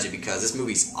you judge it, because this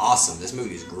movie's awesome. This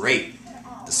movie is great.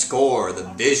 The score, the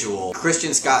visual.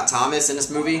 Christian Scott Thomas in this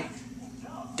movie,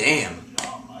 damn,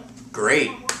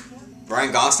 great.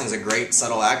 Ryan Gosling's a great,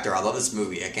 subtle actor. I love this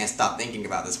movie. I can't stop thinking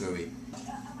about this movie.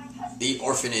 The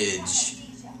Orphanage.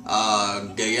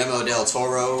 Guillermo del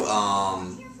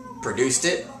Toro produced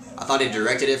it. I thought he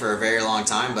directed it for a very long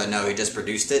time, but no, he just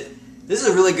produced it. This is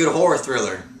a really good horror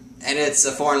thriller, and it's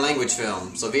a foreign language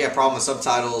film, so if you have a problem with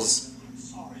subtitles,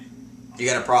 you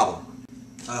got a problem.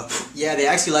 Yeah, they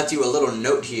actually left you a little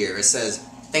note here. It says,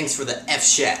 "Thanks for the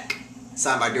F-Shack,"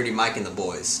 signed by Dirty Mike and the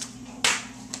boys.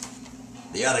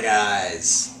 The Other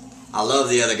Guys. I love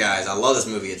The Other Guys. I love this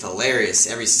movie. It's hilarious.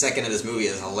 Every second of this movie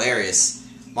is hilarious.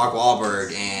 Mark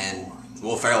Wahlberg and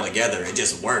Will Ferrell together, it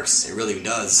just works. It really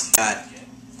does. Got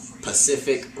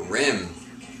Pacific Rim.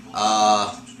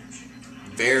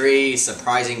 Very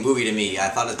surprising movie to me. I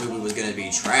thought this movie was going to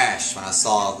be trash when I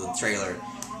saw the trailer.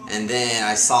 And then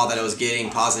I saw that it was getting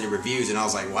positive reviews, and I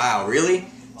was like, wow, really?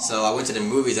 So I went to the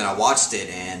movies and I watched it,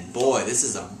 and boy, this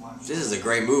is a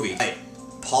great movie.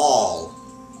 Paul.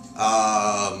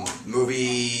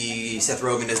 Movie, Seth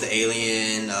Rogen is the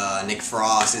alien, Nick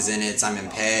Frost is in it, Simon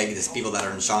Pegg, there's people that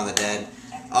are in Shaun of the Dead.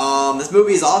 This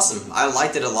movie is awesome. I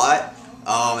liked it a lot.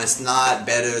 It's not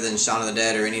better than Shaun of the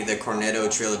Dead or any of the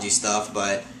Cornetto trilogy stuff,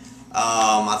 but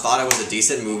I thought it was a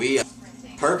decent movie.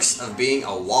 Perks of Being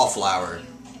a Wallflower.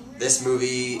 This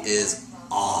movie is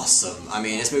awesome. I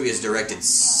mean, this movie is directed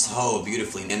so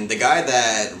beautifully, and the guy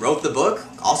that wrote the book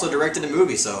also directed the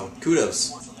movie, so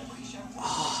kudos.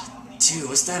 Dude,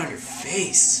 what's that on your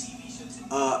face?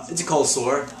 It's a cold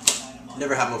sore.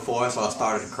 Never happened before, so I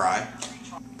started to cry.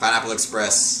 Pineapple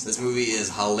Express. This movie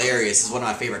is hilarious. This is one of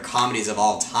my favorite comedies of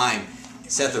all time.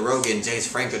 Seth Rogen and James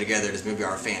Franco together in this movie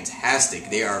are fantastic.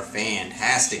 They are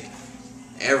fantastic.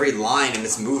 Every line in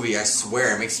this movie, I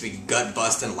swear, makes me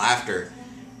gut-busting laughter.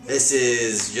 This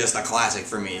is just a classic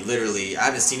for me, literally. I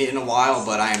haven't seen it in a while,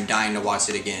 but I am dying to watch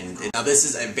it again. Now, this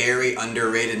is a very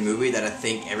underrated movie that I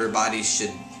think everybody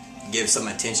should give some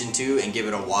attention to and give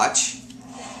it a watch.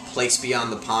 Place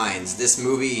Beyond the Pines. This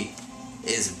movie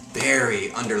is very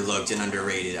underlooked and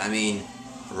underrated. I mean,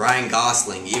 Ryan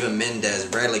Gosling, Eva Mendes,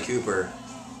 Bradley Cooper,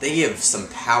 they give some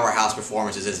powerhouse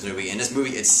performances in this movie, and this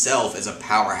movie itself is a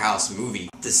powerhouse movie.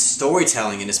 The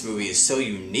storytelling in this movie is so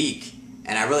unique,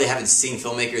 and I really haven't seen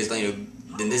filmmakers,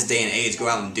 in this day and age, go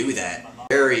out and do that.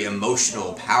 Very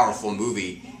emotional, powerful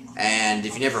movie. And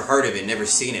if you've never heard of it, never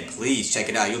seen it, please check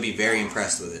it out. You'll be very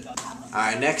impressed with it.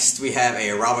 Alright, next we have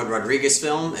a Robert Rodriguez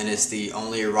film, and it's the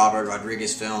only Robert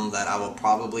Rodriguez film that I will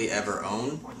probably ever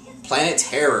own. Planet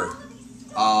Terror.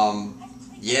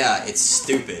 Yeah, it's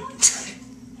stupid.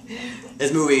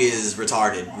 This movie is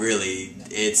retarded, really.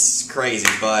 It's crazy,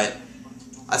 but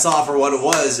I saw it for what it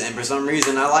was, and for some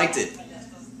reason I liked it.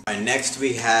 Alright, next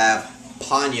we have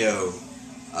Ponyo.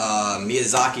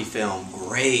 Miyazaki film.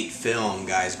 Great film,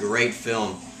 guys. Great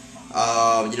film.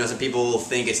 You know, some people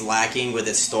think it's lacking with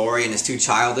its story and it's too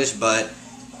childish, but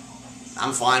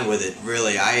I'm fine with it,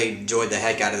 really. I enjoyed the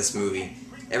heck out of this movie.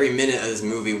 Every minute of this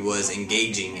movie was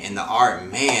engaging, and the art,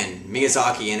 man,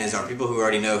 Miyazaki and his art. People who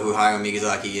already know who Hayao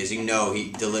Miyazaki is, you know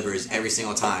he delivers every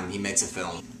single time he makes a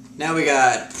film. Now we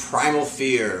got Primal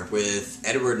Fear with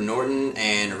Edward Norton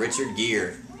and Richard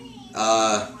Gere.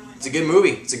 It's a good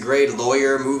movie. It's a great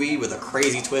lawyer movie with a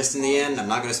crazy twist in the end. I'm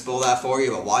not going to spoil that for you,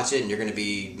 but watch it and you're going to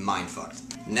be mind-fucked.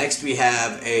 Next we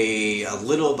have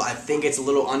I think it's a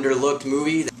little underlooked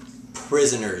movie,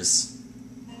 Prisoners.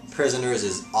 Prisoners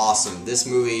is awesome. This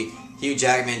movie, Hugh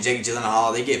Jackman, Jake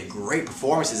Gyllenhaal, they give great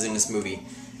performances in this movie.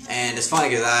 And it's funny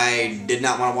because I did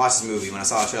not want to watch this movie when I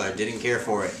saw the trailer. Didn't care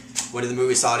for it. Went to the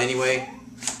movie, saw it anyway.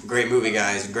 Great movie,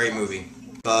 guys. Great movie.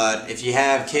 But if you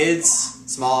have kids,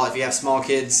 if you have small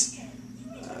kids,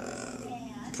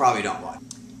 probably don't watch.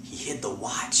 He hid the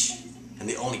watch in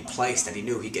the only place that he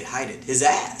knew he could hide it. His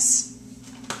ass.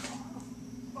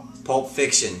 Pulp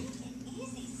Fiction.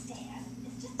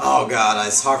 Oh god,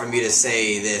 it's hard for me to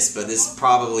say this, but this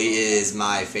probably is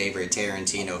my favorite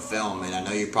Tarantino film, and I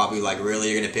know you're probably like,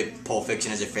 really, you're gonna pick Pulp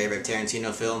Fiction as your favorite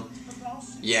Tarantino film?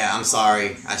 Yeah, I'm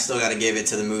sorry. I still gotta give it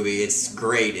to the movie. It's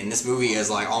great, and this movie is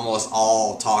like almost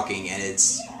all talking, and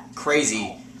it's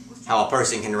crazy how a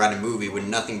person can write a movie with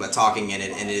nothing but talking in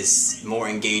it and it is more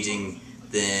engaging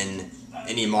than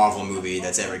any Marvel movie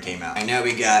that's ever came out. And now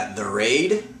we got The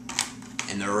Raid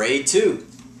and The Raid 2.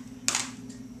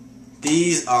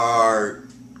 These are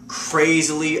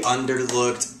crazily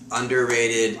underlooked,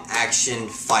 underrated action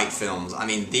fight films. I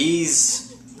mean,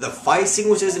 the fight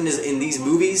sequences in these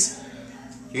movies,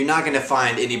 you're not going to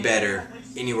find any better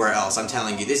anywhere else. I'm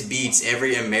telling you, this beats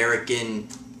every American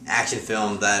action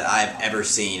film that I've ever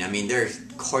seen. I mean, their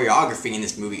choreography in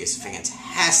this movie is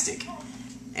fantastic.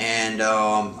 And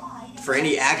for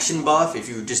any action buff, if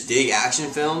you just dig action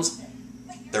films,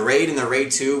 The Raid and The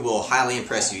Raid 2 will highly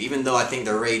impress you, even though I think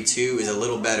The Raid 2 is a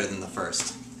little better than the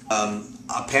first.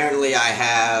 Apparently I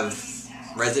have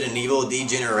Resident Evil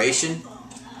Degeneration.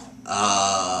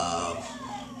 I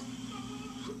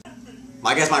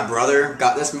guess my brother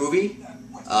got this movie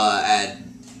at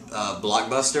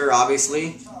Blockbuster,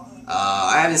 obviously.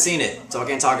 I haven't seen it, so I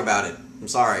can't talk about it. I'm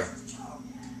sorry.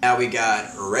 Now we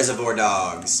got Reservoir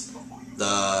Dogs,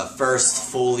 the first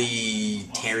fully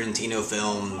Tarantino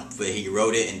film that he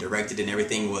wrote it and directed and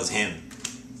everything was him.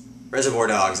 Reservoir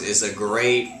Dogs is a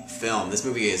great film. This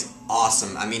movie is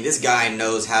awesome. I mean, this guy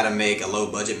knows how to make a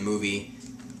low-budget movie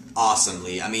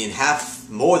awesomely. I mean,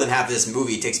 more than half of this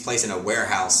movie takes place in a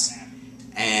warehouse,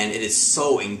 and it is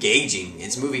so engaging.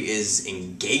 This movie is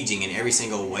engaging in every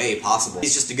single way possible.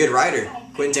 He's just a good writer.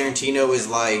 Quentin Tarantino is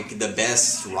like the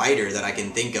best writer that I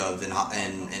can think of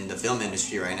in the film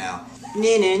industry right now.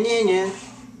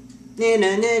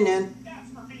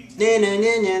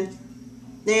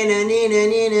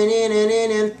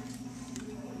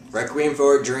 Requiem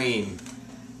for a Dream.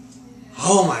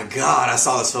 Oh my god, I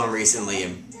saw this film recently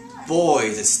and boy,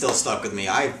 is it still stuck with me.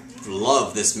 I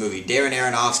love this movie. Darren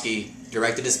Aronofsky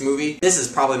directed this movie. This is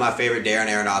probably my favorite Darren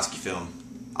Aronofsky film.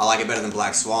 I like it better than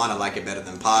Black Swan. I like it better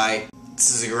than Pi. This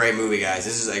is a great movie, guys.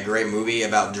 This is a great movie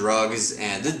about drugs.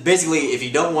 And this, basically, if you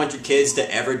don't want your kids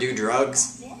to ever do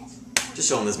drugs, just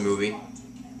show them this movie.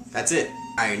 That's it.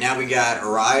 Alright, now we got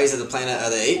Rise of the Planet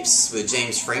of the Apes with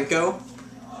James Franco.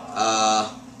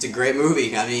 It's a great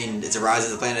movie. I mean, it's a Rise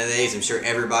of the Planet of the Apes. I'm sure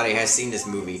everybody has seen this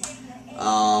movie.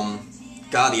 God,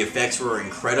 the effects were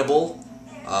incredible.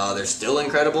 They're still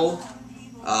incredible.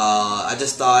 I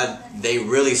just thought they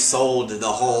really sold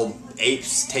the whole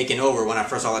apes taking over. When I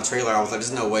first saw the trailer, I was like,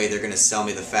 there's no way they're going to sell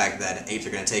me the fact that apes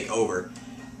are going to take over.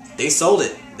 They sold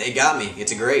it. They got me.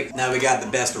 It's great. Now we got the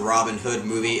best Robin Hood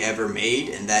movie ever made,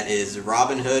 and that is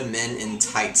Robin Hood Men in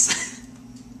Tights.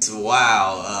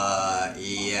 Wow.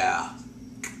 Yeah.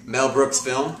 Mel Brooks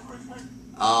film.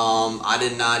 I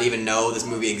did not even know this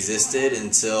movie existed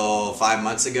until 5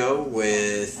 months ago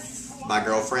with my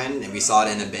girlfriend, and we saw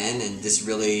it in a bin, and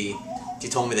she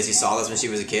told me that she saw this when she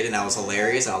was a kid, and that was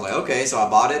hilarious, and I was like, okay, so I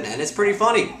bought it, and it's pretty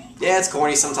funny. Yeah, it's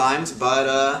corny sometimes, but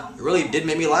it really did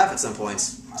make me laugh at some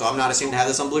points, so I'm not ashamed to have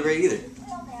this on Blu-ray either.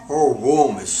 Her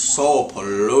womb is so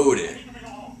polluted.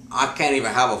 I can't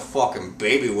even have a fucking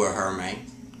baby with her, man.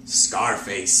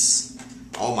 Scarface.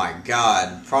 Oh my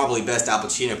god, probably best Al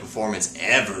Pacino performance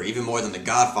ever, even more than The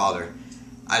Godfather.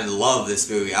 I love this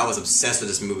movie. I was obsessed with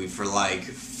this movie for like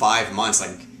 5 months.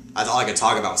 Like, that's all I could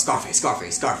talk about was Scarface,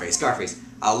 Scarface, Scarface, Scarface.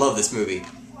 I love this movie.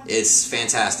 It's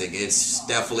fantastic. It's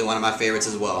definitely one of my favorites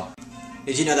as well.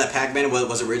 Did you know that Pac-Man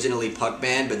was originally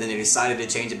Puck-Man, but then they decided to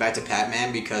change it back to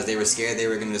Pat-Man because they were scared they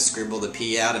were going to scribble the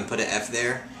P out and put an F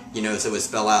there? You know, so it would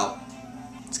spell out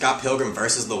Scott Pilgrim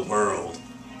versus the World.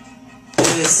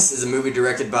 This is a movie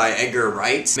directed by Edgar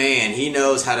Wright. Man, he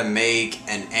knows how to make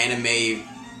an anime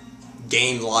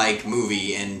game-like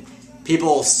movie, and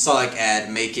people suck at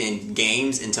making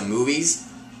games into movies.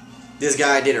 This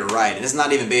guy did it right, and it's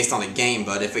not even based on a game,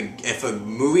 but if a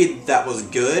movie that was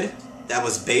good, that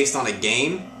was based on a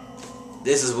game,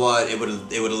 this is what it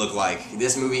would look like.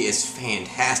 This movie is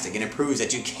fantastic, and it proves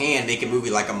that you can make a movie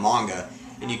like a manga,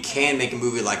 and you can make a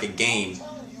movie like a game,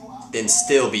 then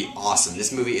still be awesome.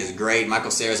 This movie is great.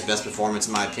 Michael Cera's best performance,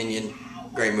 in my opinion.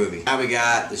 Great movie. Now we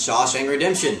got The Shawshank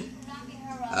Redemption.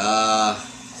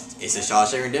 It's The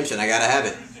Shawshank Redemption. I gotta have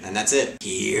it. And that's it.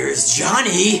 Here's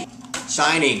Johnny!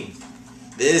 Shining.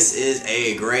 This is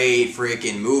a great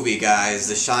freaking movie, guys.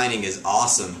 The Shining is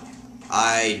awesome.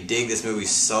 I dig this movie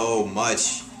so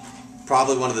much.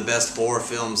 Probably one of the best horror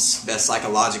films, best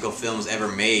psychological films ever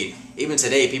made. Even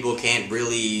today, people can't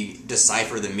really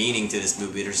decipher the meaning to this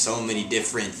movie. There's so many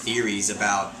different theories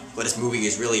about what this movie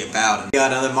is really about. We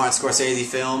got another Martin Scorsese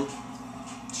film,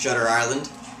 Shutter Island.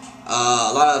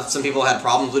 Some people had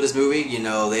problems with this movie. You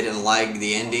know, they didn't like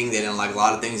the ending. They didn't like a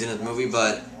lot of things in this movie,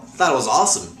 but I thought it was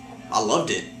awesome. I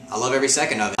loved it. I love every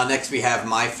second of it. Next, we have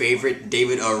my favorite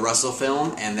David O. Russell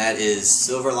film, and that is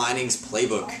Silver Linings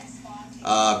Playbook.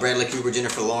 Bradley Cooper,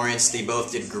 Jennifer Lawrence, they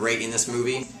both did great in this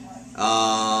movie.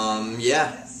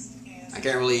 Yeah, I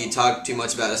can't really talk too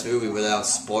much about this movie without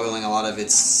spoiling a lot of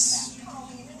its...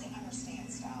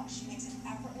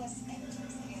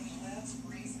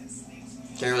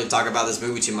 Can't really talk about this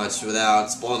movie too much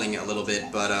without spoiling it a little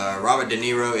bit, but Robert De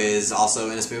Niro is also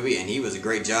in this movie, and he was a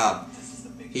great job.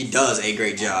 He does a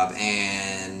great job,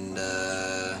 and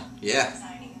yeah,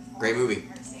 great movie.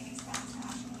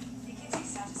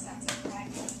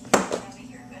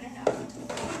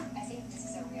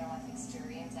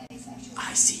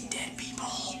 I see dead people.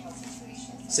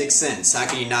 Sixth Sense. How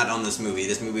can you not own this movie?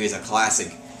 This movie is a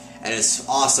classic, and it's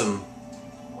awesome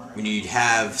when you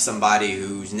have somebody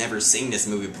who's never seen this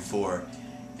movie before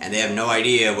and they have no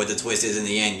idea what the twist is in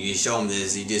the end. You show them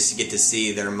this, you just get to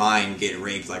see their mind get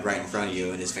raped like right in front of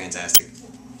you, and it's fantastic.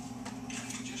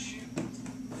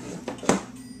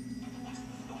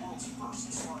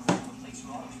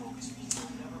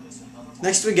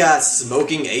 Next we got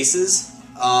Smoking Aces.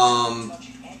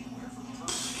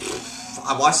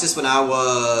 I watched this when I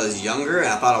was younger and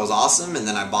I thought it was awesome, and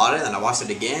then I bought it and I watched it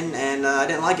again and I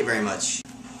didn't like it very much.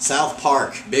 South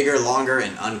Park, bigger, longer,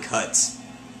 and uncut.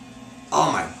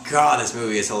 Oh my god, this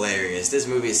movie is hilarious. This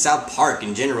movie, South Park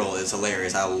in general, is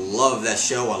hilarious. I love that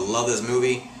show. I love this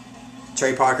movie.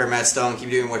 Trey Parker, Matt Stone, keep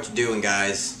doing what you're doing,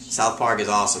 guys. South Park is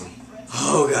awesome.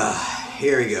 Oh god,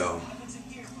 here we go.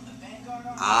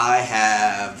 I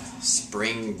have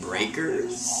Spring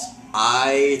Breakers.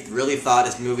 I really thought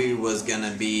this movie was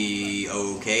gonna be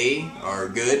okay or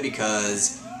good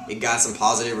because it got some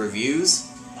positive reviews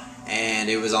and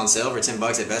it was on sale for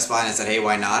 $10 at Best Buy, and I said, hey,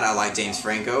 why not? I like James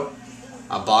Franco.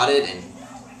 I bought it, and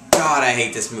god, I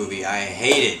hate this movie. I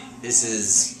hate it. This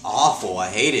is awful. I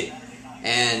hate it.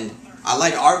 And I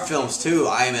like art films too.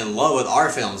 I am in love with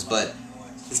art films, but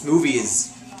this movie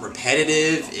is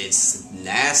repetitive, it's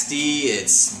nasty,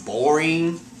 it's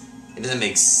boring, it doesn't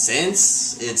make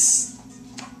sense.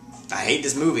 I hate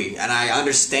this movie, and I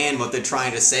understand what they're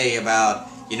trying to say about,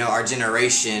 you know, our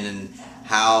generation and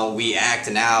how we act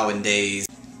nowadays.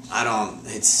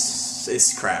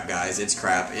 It's crap, guys. It's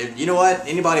crap. You know what?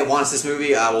 Anybody wants this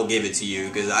movie, I will give it to you,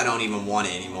 because I don't even want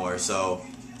it anymore, so,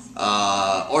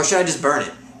 or should I just burn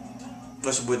it?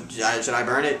 Should I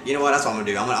burn it? You know what? That's what I'm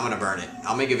gonna do. I'm gonna burn it.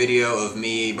 I'll make a video of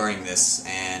me burning this,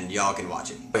 and y'all can watch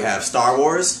it. We have Star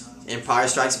Wars, Empire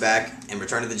Strikes Back, and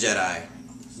Return of the Jedi.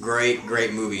 Great,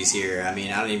 great movies here. I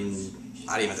mean, I don't even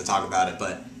have to talk about it.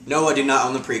 But no, I do not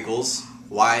own the prequels.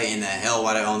 Why in the hell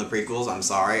would I own the prequels? I'm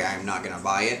sorry. I'm not gonna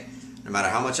buy it. No matter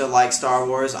how much I like Star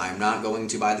Wars, I'm not going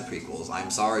to buy the prequels.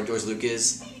 I'm sorry, George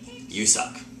Lucas. You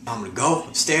suck. I'm gonna go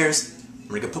upstairs. I'm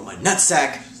gonna go put my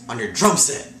nutsack on your drum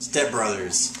set, Step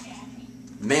Brothers.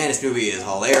 Man, this movie is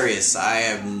hilarious.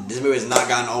 This movie has not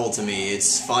gotten old to me.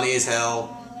 It's funny as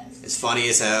hell. It's funny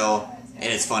as hell,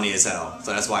 and it's funny as hell.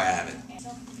 So that's why I have it.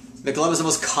 McLovin is the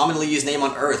most commonly used name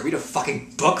on Earth. Read a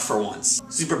fucking book for once.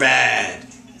 Superbad.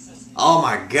 Oh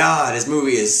my god, this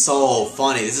movie is so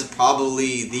funny. This is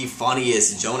probably the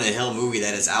funniest Jonah Hill movie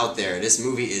that is out there. This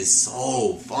movie is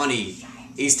so funny.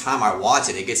 Each time I watch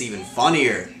it, it gets even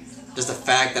funnier. Just the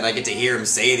fact that I get to hear him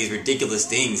say these ridiculous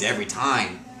things every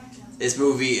time. This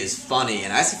movie is funny,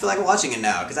 and I actually feel like watching it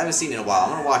now, because I haven't seen it in a while.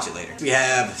 I'm going to watch it later. We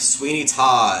have Sweeney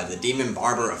Todd, the Demon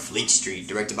Barber of Fleet Street,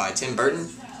 directed by Tim Burton.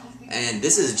 And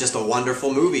this is just a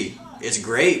wonderful movie. It's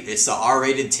great. It's the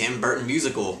R-rated Tim Burton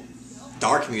musical.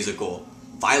 Dark musical.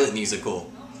 Violent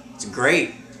musical. It's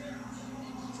great.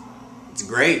 It's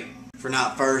great. For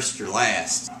not first or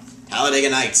last. Talladega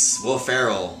Nights, Will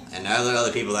Ferrell, and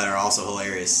other people that are also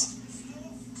hilarious.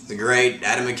 It's a great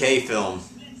Adam McKay film.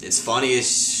 It's funny as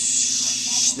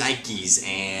shnikes,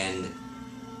 and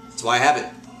that's why I have it.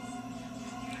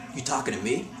 You talking to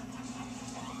me?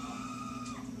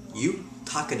 You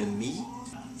talking to me?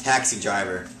 Taxi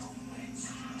Driver.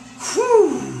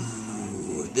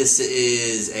 Whew. This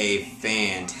is a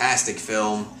fantastic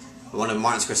film. One of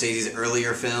Martin Scorsese's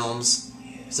earlier films.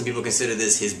 Some people consider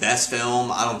this his best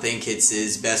film. I don't think it's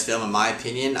his best film in my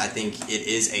opinion. I think it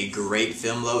is a great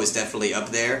film though. It's definitely up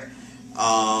there.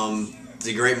 It's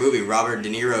a great movie. Robert De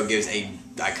Niro gives a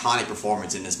iconic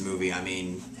performance in this movie. I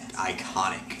mean,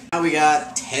 iconic. Now we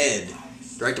got Ted,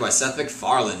 directed by Seth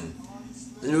MacFarlane.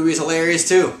 This movie is hilarious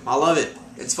too. I love it.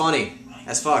 It's funny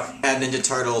as fuck. I have Ninja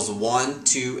Turtles 1,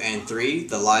 2, and 3,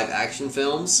 the live action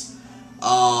films.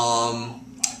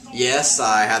 Yes,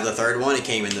 I have the third one. It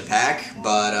came in the pack,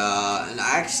 but and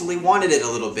I actually wanted it a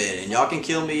little bit. And y'all can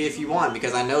kill me if you want,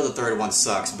 because I know the third one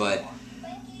sucks, but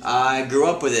I grew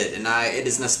up with it, and it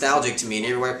is nostalgic to me in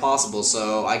every way possible,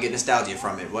 so I get nostalgia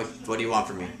from it. What do you want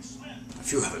from me?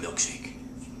 If you have a milkshake,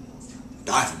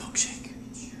 I have a milkshake.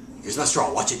 Here's my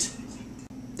straw, watch it.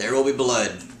 There will be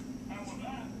blood.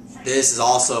 This is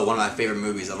also one of my favorite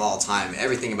movies of all time.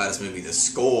 Everything about this movie, the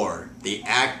score, the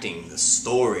acting, the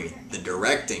story, the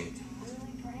directing.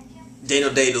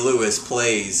 Daniel Day-Lewis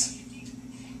plays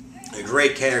a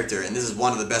great character, and this is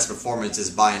one of the best performances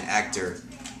by an actor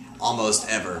almost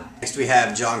ever. Next we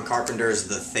have John Carpenter's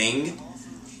The Thing.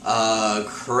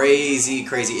 Crazy.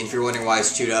 And if you're wondering why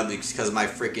it's chewed up, it's because my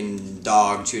freaking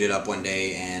dog chewed it up one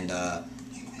day, and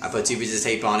I put 2 pieces of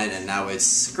tape on it, and now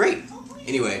it's great.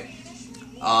 Anyway,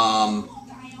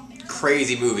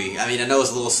 crazy movie. I mean, I know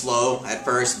it's a little slow at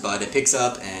first, but it picks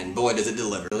up, and boy, does it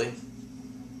deliver. Really?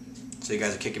 So you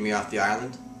guys are kicking me off the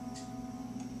island?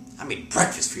 I made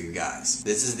breakfast for you guys.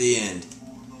 This is the end.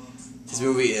 This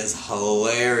movie is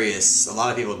hilarious. A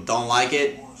lot of people don't like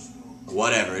it.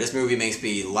 Whatever. This movie makes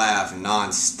me laugh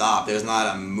non-stop. There's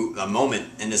not a moment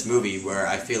in this movie where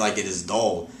I feel like it is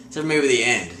dull. Except maybe the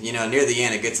end. You know, near the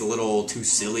end it gets a little too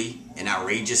silly and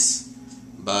outrageous.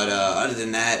 But other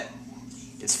than that,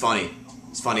 it's funny.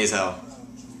 It's funny as hell.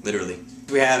 Literally.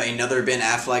 We have another Ben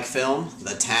Affleck film,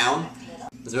 The Town.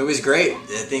 This movie's great.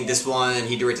 I think this one,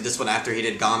 he directed this one after he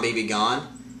did Gone Baby Gone.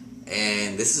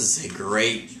 And this is a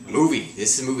great movie.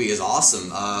 This movie is awesome.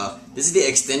 This is the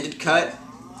extended cut.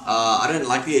 I didn't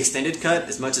like the extended cut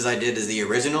as much as I did as the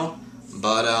original.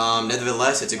 But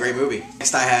nevertheless, it's a great movie.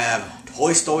 Next I have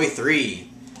Toy Story 3.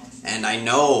 And I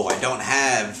know I don't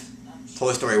have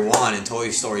Toy Story 1 and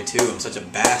Toy Story 2. I'm such a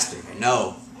bastard. I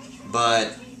know.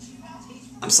 But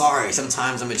I'm sorry,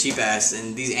 sometimes I'm a cheap ass,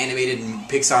 and these animated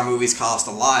Pixar movies cost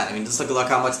a lot. I mean, just look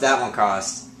how much that one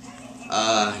cost.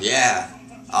 Yeah.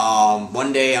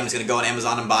 One day I'm just gonna go on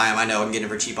Amazon and buy them. I know I can get them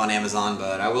for cheap on Amazon,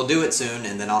 but I will do it soon,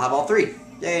 and then I'll have all 3.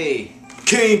 Yay!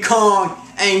 King Kong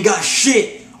ain't got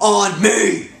shit on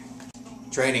me!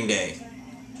 Training Day.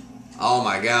 Oh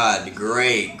my god,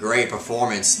 great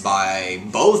performance by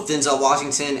both Denzel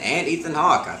Washington and Ethan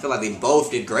Hawke. I feel like they both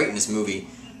did great in this movie.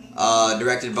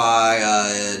 Directed by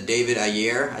David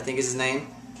Ayer, I think is his name.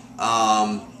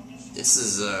 This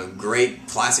is a great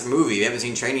classic movie. If you haven't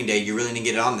seen Training Day, you really need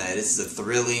to get on that. This is a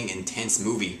thrilling, intense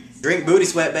movie. Drink booty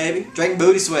sweat, baby. Drink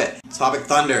booty sweat. Tropic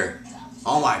Thunder.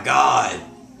 Oh my god.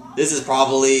 This is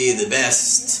probably the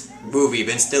best movie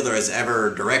Ben Stiller has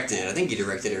ever directed. I think he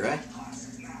directed it, right?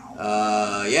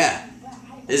 Yeah.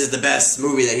 This is the best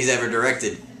movie that he's ever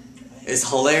directed. It's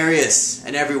hilarious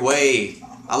in every way.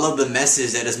 I love the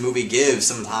message that this movie gives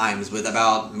sometimes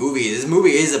about movies. This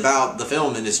movie is about the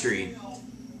film industry.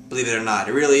 Believe it or not,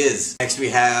 it really is. Next we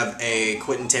have a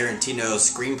Quentin Tarantino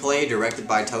screenplay directed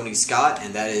by Tony Scott,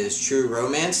 and that is True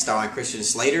Romance, starring Christian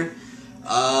Slater.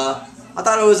 I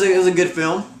thought it was a good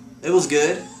film. It was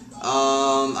good.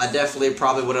 I definitely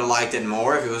probably would have liked it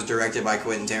more if it was directed by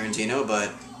Quentin Tarantino, but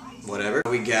whatever.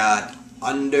 We got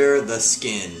Under the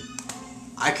Skin.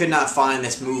 I could not find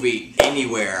this movie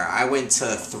anywhere. I went to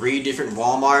 3 different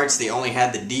Walmarts. They only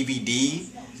had the DVD.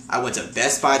 I went to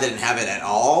Best Buy. They didn't have it at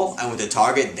all. I went to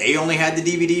Target. They only had the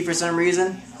DVD for some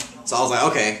reason. So I was like,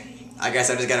 okay, I guess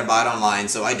I just gotta buy it online.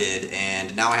 So I did,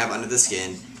 and now I have Under the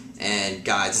Skin. And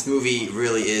guys, this movie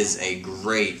really is a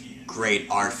great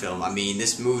art film. I mean,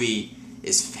 this movie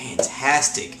is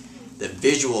fantastic. The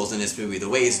visuals in this movie, the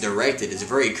way it's directed, is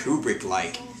very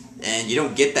Kubrick-like. And you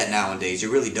don't get that nowadays.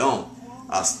 You really don't.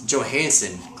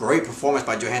 Johansson, great performance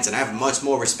by Johansson. I have much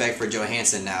more respect for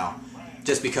Johansson now,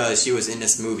 just because she was in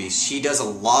this movie. She does a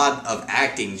lot of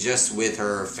acting just with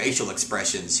her facial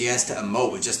expressions. She has to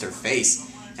emote with just her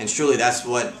face, and truly that's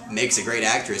what makes a great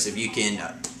actress. If you can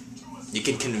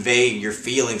convey your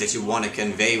feelings that you want to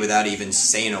convey without even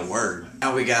saying a word.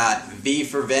 Now we got V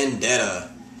for Vendetta.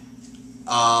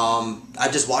 I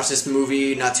just watched this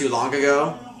movie not too long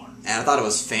ago, and I thought it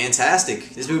was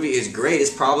fantastic. This movie is great. It's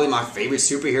probably my favorite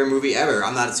superhero movie ever.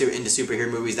 I'm not into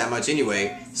superhero movies that much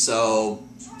anyway, so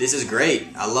this is great.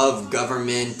 I love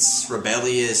government,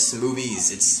 rebellious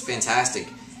movies. It's fantastic.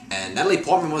 And Natalie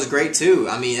Portman was great too.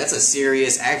 I mean, that's a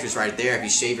serious actress right there if you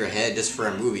shave your head just for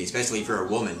a movie, especially for a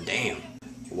woman. Damn.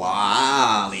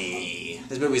 Wally.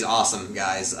 This movie's awesome,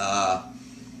 guys.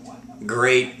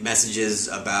 Great messages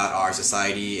about our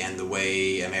society and the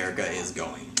way America is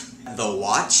going. The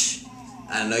Watch.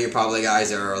 I know you probably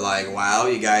guys are like, wow,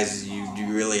 you guys, you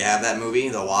really have that movie,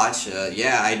 The Watch?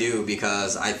 Yeah, I do,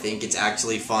 because I think it's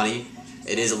actually funny.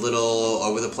 It is a little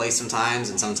over the place sometimes,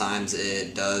 and sometimes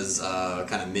it does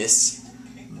kind of miss.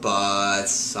 But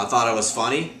I thought it was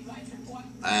funny,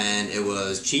 and it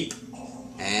was cheap,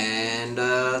 and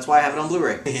that's why I have it on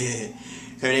Blu-ray.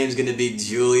 Her name's gonna be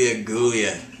Julia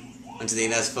Gulia. Don't you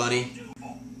think that's funny?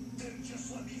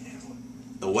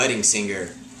 The Wedding Singer.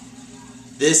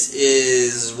 This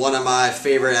is one of my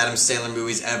favorite Adam Sandler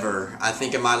movies ever. I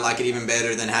think I might like it even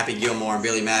better than Happy Gilmore and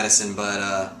Billy Madison,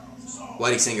 but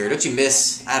Whitey Singer, don't you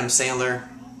miss Adam Sandler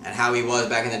and how he was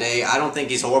back in the day? I don't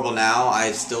think he's horrible now.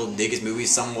 I still dig his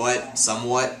movies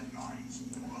somewhat,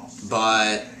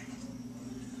 but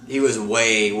he was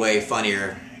way, way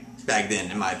funnier back then,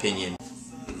 in my opinion.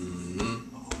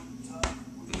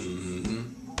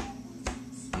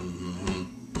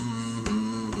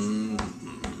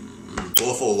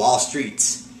 Wolf of Wall Street.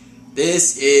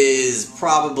 This is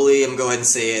probably, I'm going to go ahead and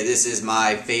say it, this is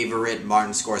my favorite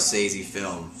Martin Scorsese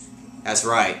film. That's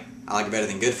right. I like it better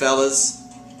than Goodfellas.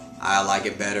 I like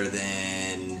it better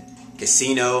than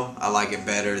Casino. I like it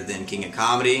better than King of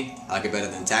Comedy. I like it better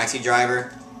than Taxi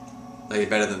Driver. I like it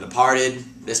better than Departed.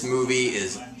 This movie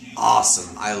is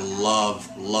awesome. I love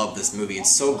this movie.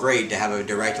 It's so great to have a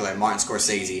director like Martin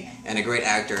Scorsese and a great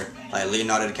actor like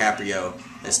Leonardo DiCaprio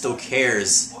that still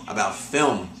cares about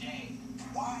film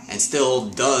and still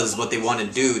does what they want to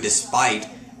do despite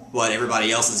what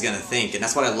everybody else is going to think. And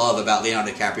that's what I love about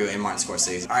Leonardo DiCaprio and Martin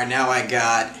Scorsese. Alright, now I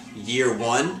got Year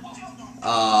One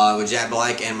with Jack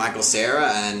Black and Michael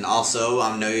Cera. And also,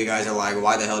 I know you guys are like,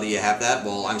 why the hell do you have that?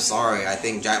 Well, I'm sorry. I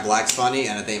think Jack Black's funny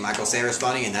and I think Michael Cera's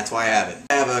funny, and that's why I have it.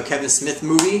 I have a Kevin Smith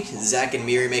movie, Zack and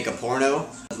Miri Make a Porno.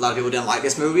 A lot of people didn't like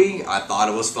this movie. I thought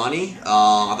it was funny.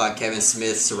 I thought Kevin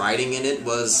Smith's writing in it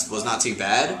was not too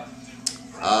bad.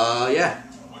 Yeah.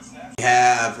 We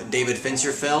have David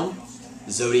Fincher film,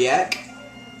 Zodiac.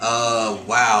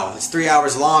 Wow, it's 3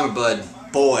 hours long, but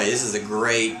boy, this is a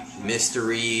great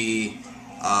mystery,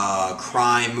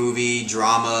 crime movie,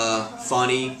 drama,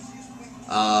 funny,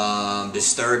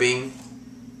 disturbing.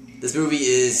 This movie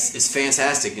is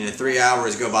fantastic, and the 3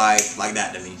 hours go by like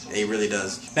that to me. It really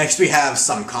does. Next we have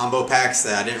some combo packs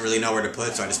that I didn't really know where to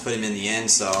put, so I just put them in the end,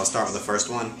 so I'll start with the first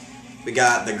one. We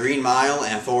got The Green Mile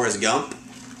and Forrest Gump.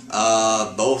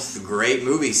 Both great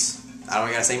movies. I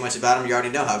don't gotta say much about them, you already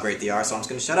know how great they are, so I'm just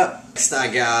gonna shut up. Next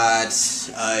I got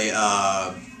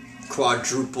a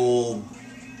quadruple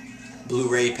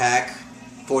Blu-ray pack.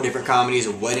 4 different comedies: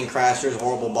 Wedding Crashers,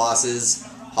 Horrible Bosses,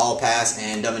 Hall Pass,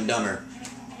 and Dumb and Dumber.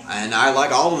 And I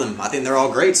like all of them. I think they're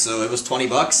all great, so it was 20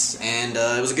 bucks, and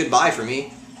it was a good buy for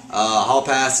me. Hall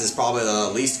Pass is probably the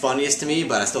least funniest to me,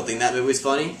 but I still think that movie's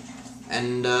funny.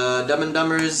 And Dumb and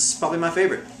Dumber is probably my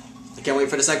favorite. I can't wait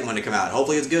for the second one to come out.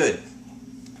 Hopefully it's good.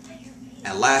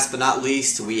 And last but not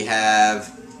least, we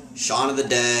have Shaun of the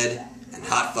Dead and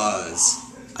Hot Fuzz.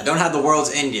 I don't have The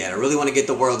World's End yet. I really want to get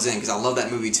The World's End because I love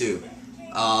that movie too.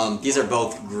 These are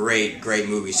both great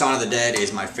movies. Shaun of the Dead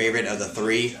is my favorite of the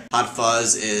 3. Hot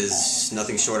Fuzz is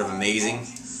nothing short of amazing.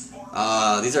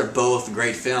 These are both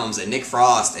great films, and Nick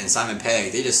Frost and Simon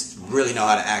Pegg, they just really know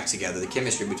how to act together. The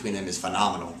chemistry between them is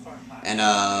phenomenal. And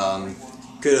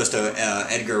kudos to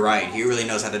Edgar Wright. He really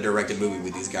knows how to direct a movie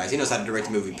with these guys. He knows how to direct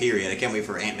a movie, period. I can't wait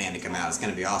for Ant-Man to come out. It's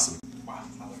going to be awesome.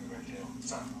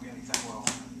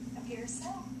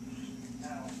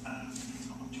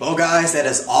 Well guys, that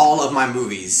is all of my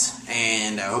movies,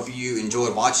 and I hope you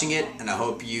enjoyed watching it, and I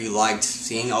hope you liked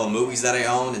seeing all the movies that I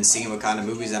own and seeing what kind of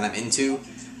movies that I'm into.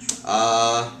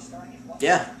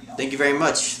 Yeah, thank you very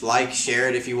much. Like, share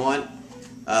it if you want.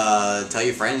 Tell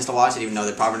your friends to watch it, even though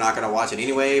they're probably not going to watch it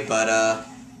anyway, but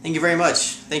thank you very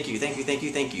much. Thank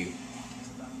you.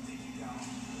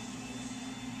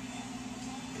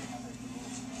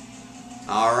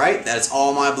 Alright, that's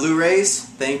all my Blu-rays.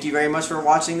 Thank you very much for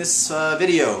watching this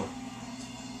video.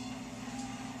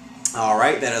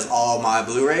 Alright, that is all my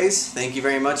Blu-rays. Thank you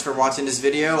very much for watching this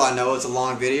video. I know it's a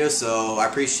long video, so I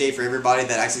appreciate for everybody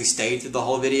that actually stayed through the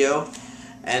whole video.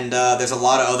 And there's a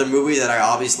lot of other movies that I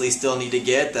obviously still need to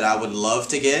get that I would love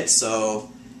to get, so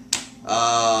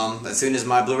as soon as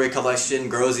my Blu-ray collection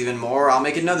grows even more, I'll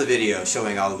make another video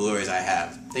showing all the Blu-rays I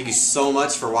have. Thank you so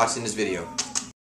much for watching this video.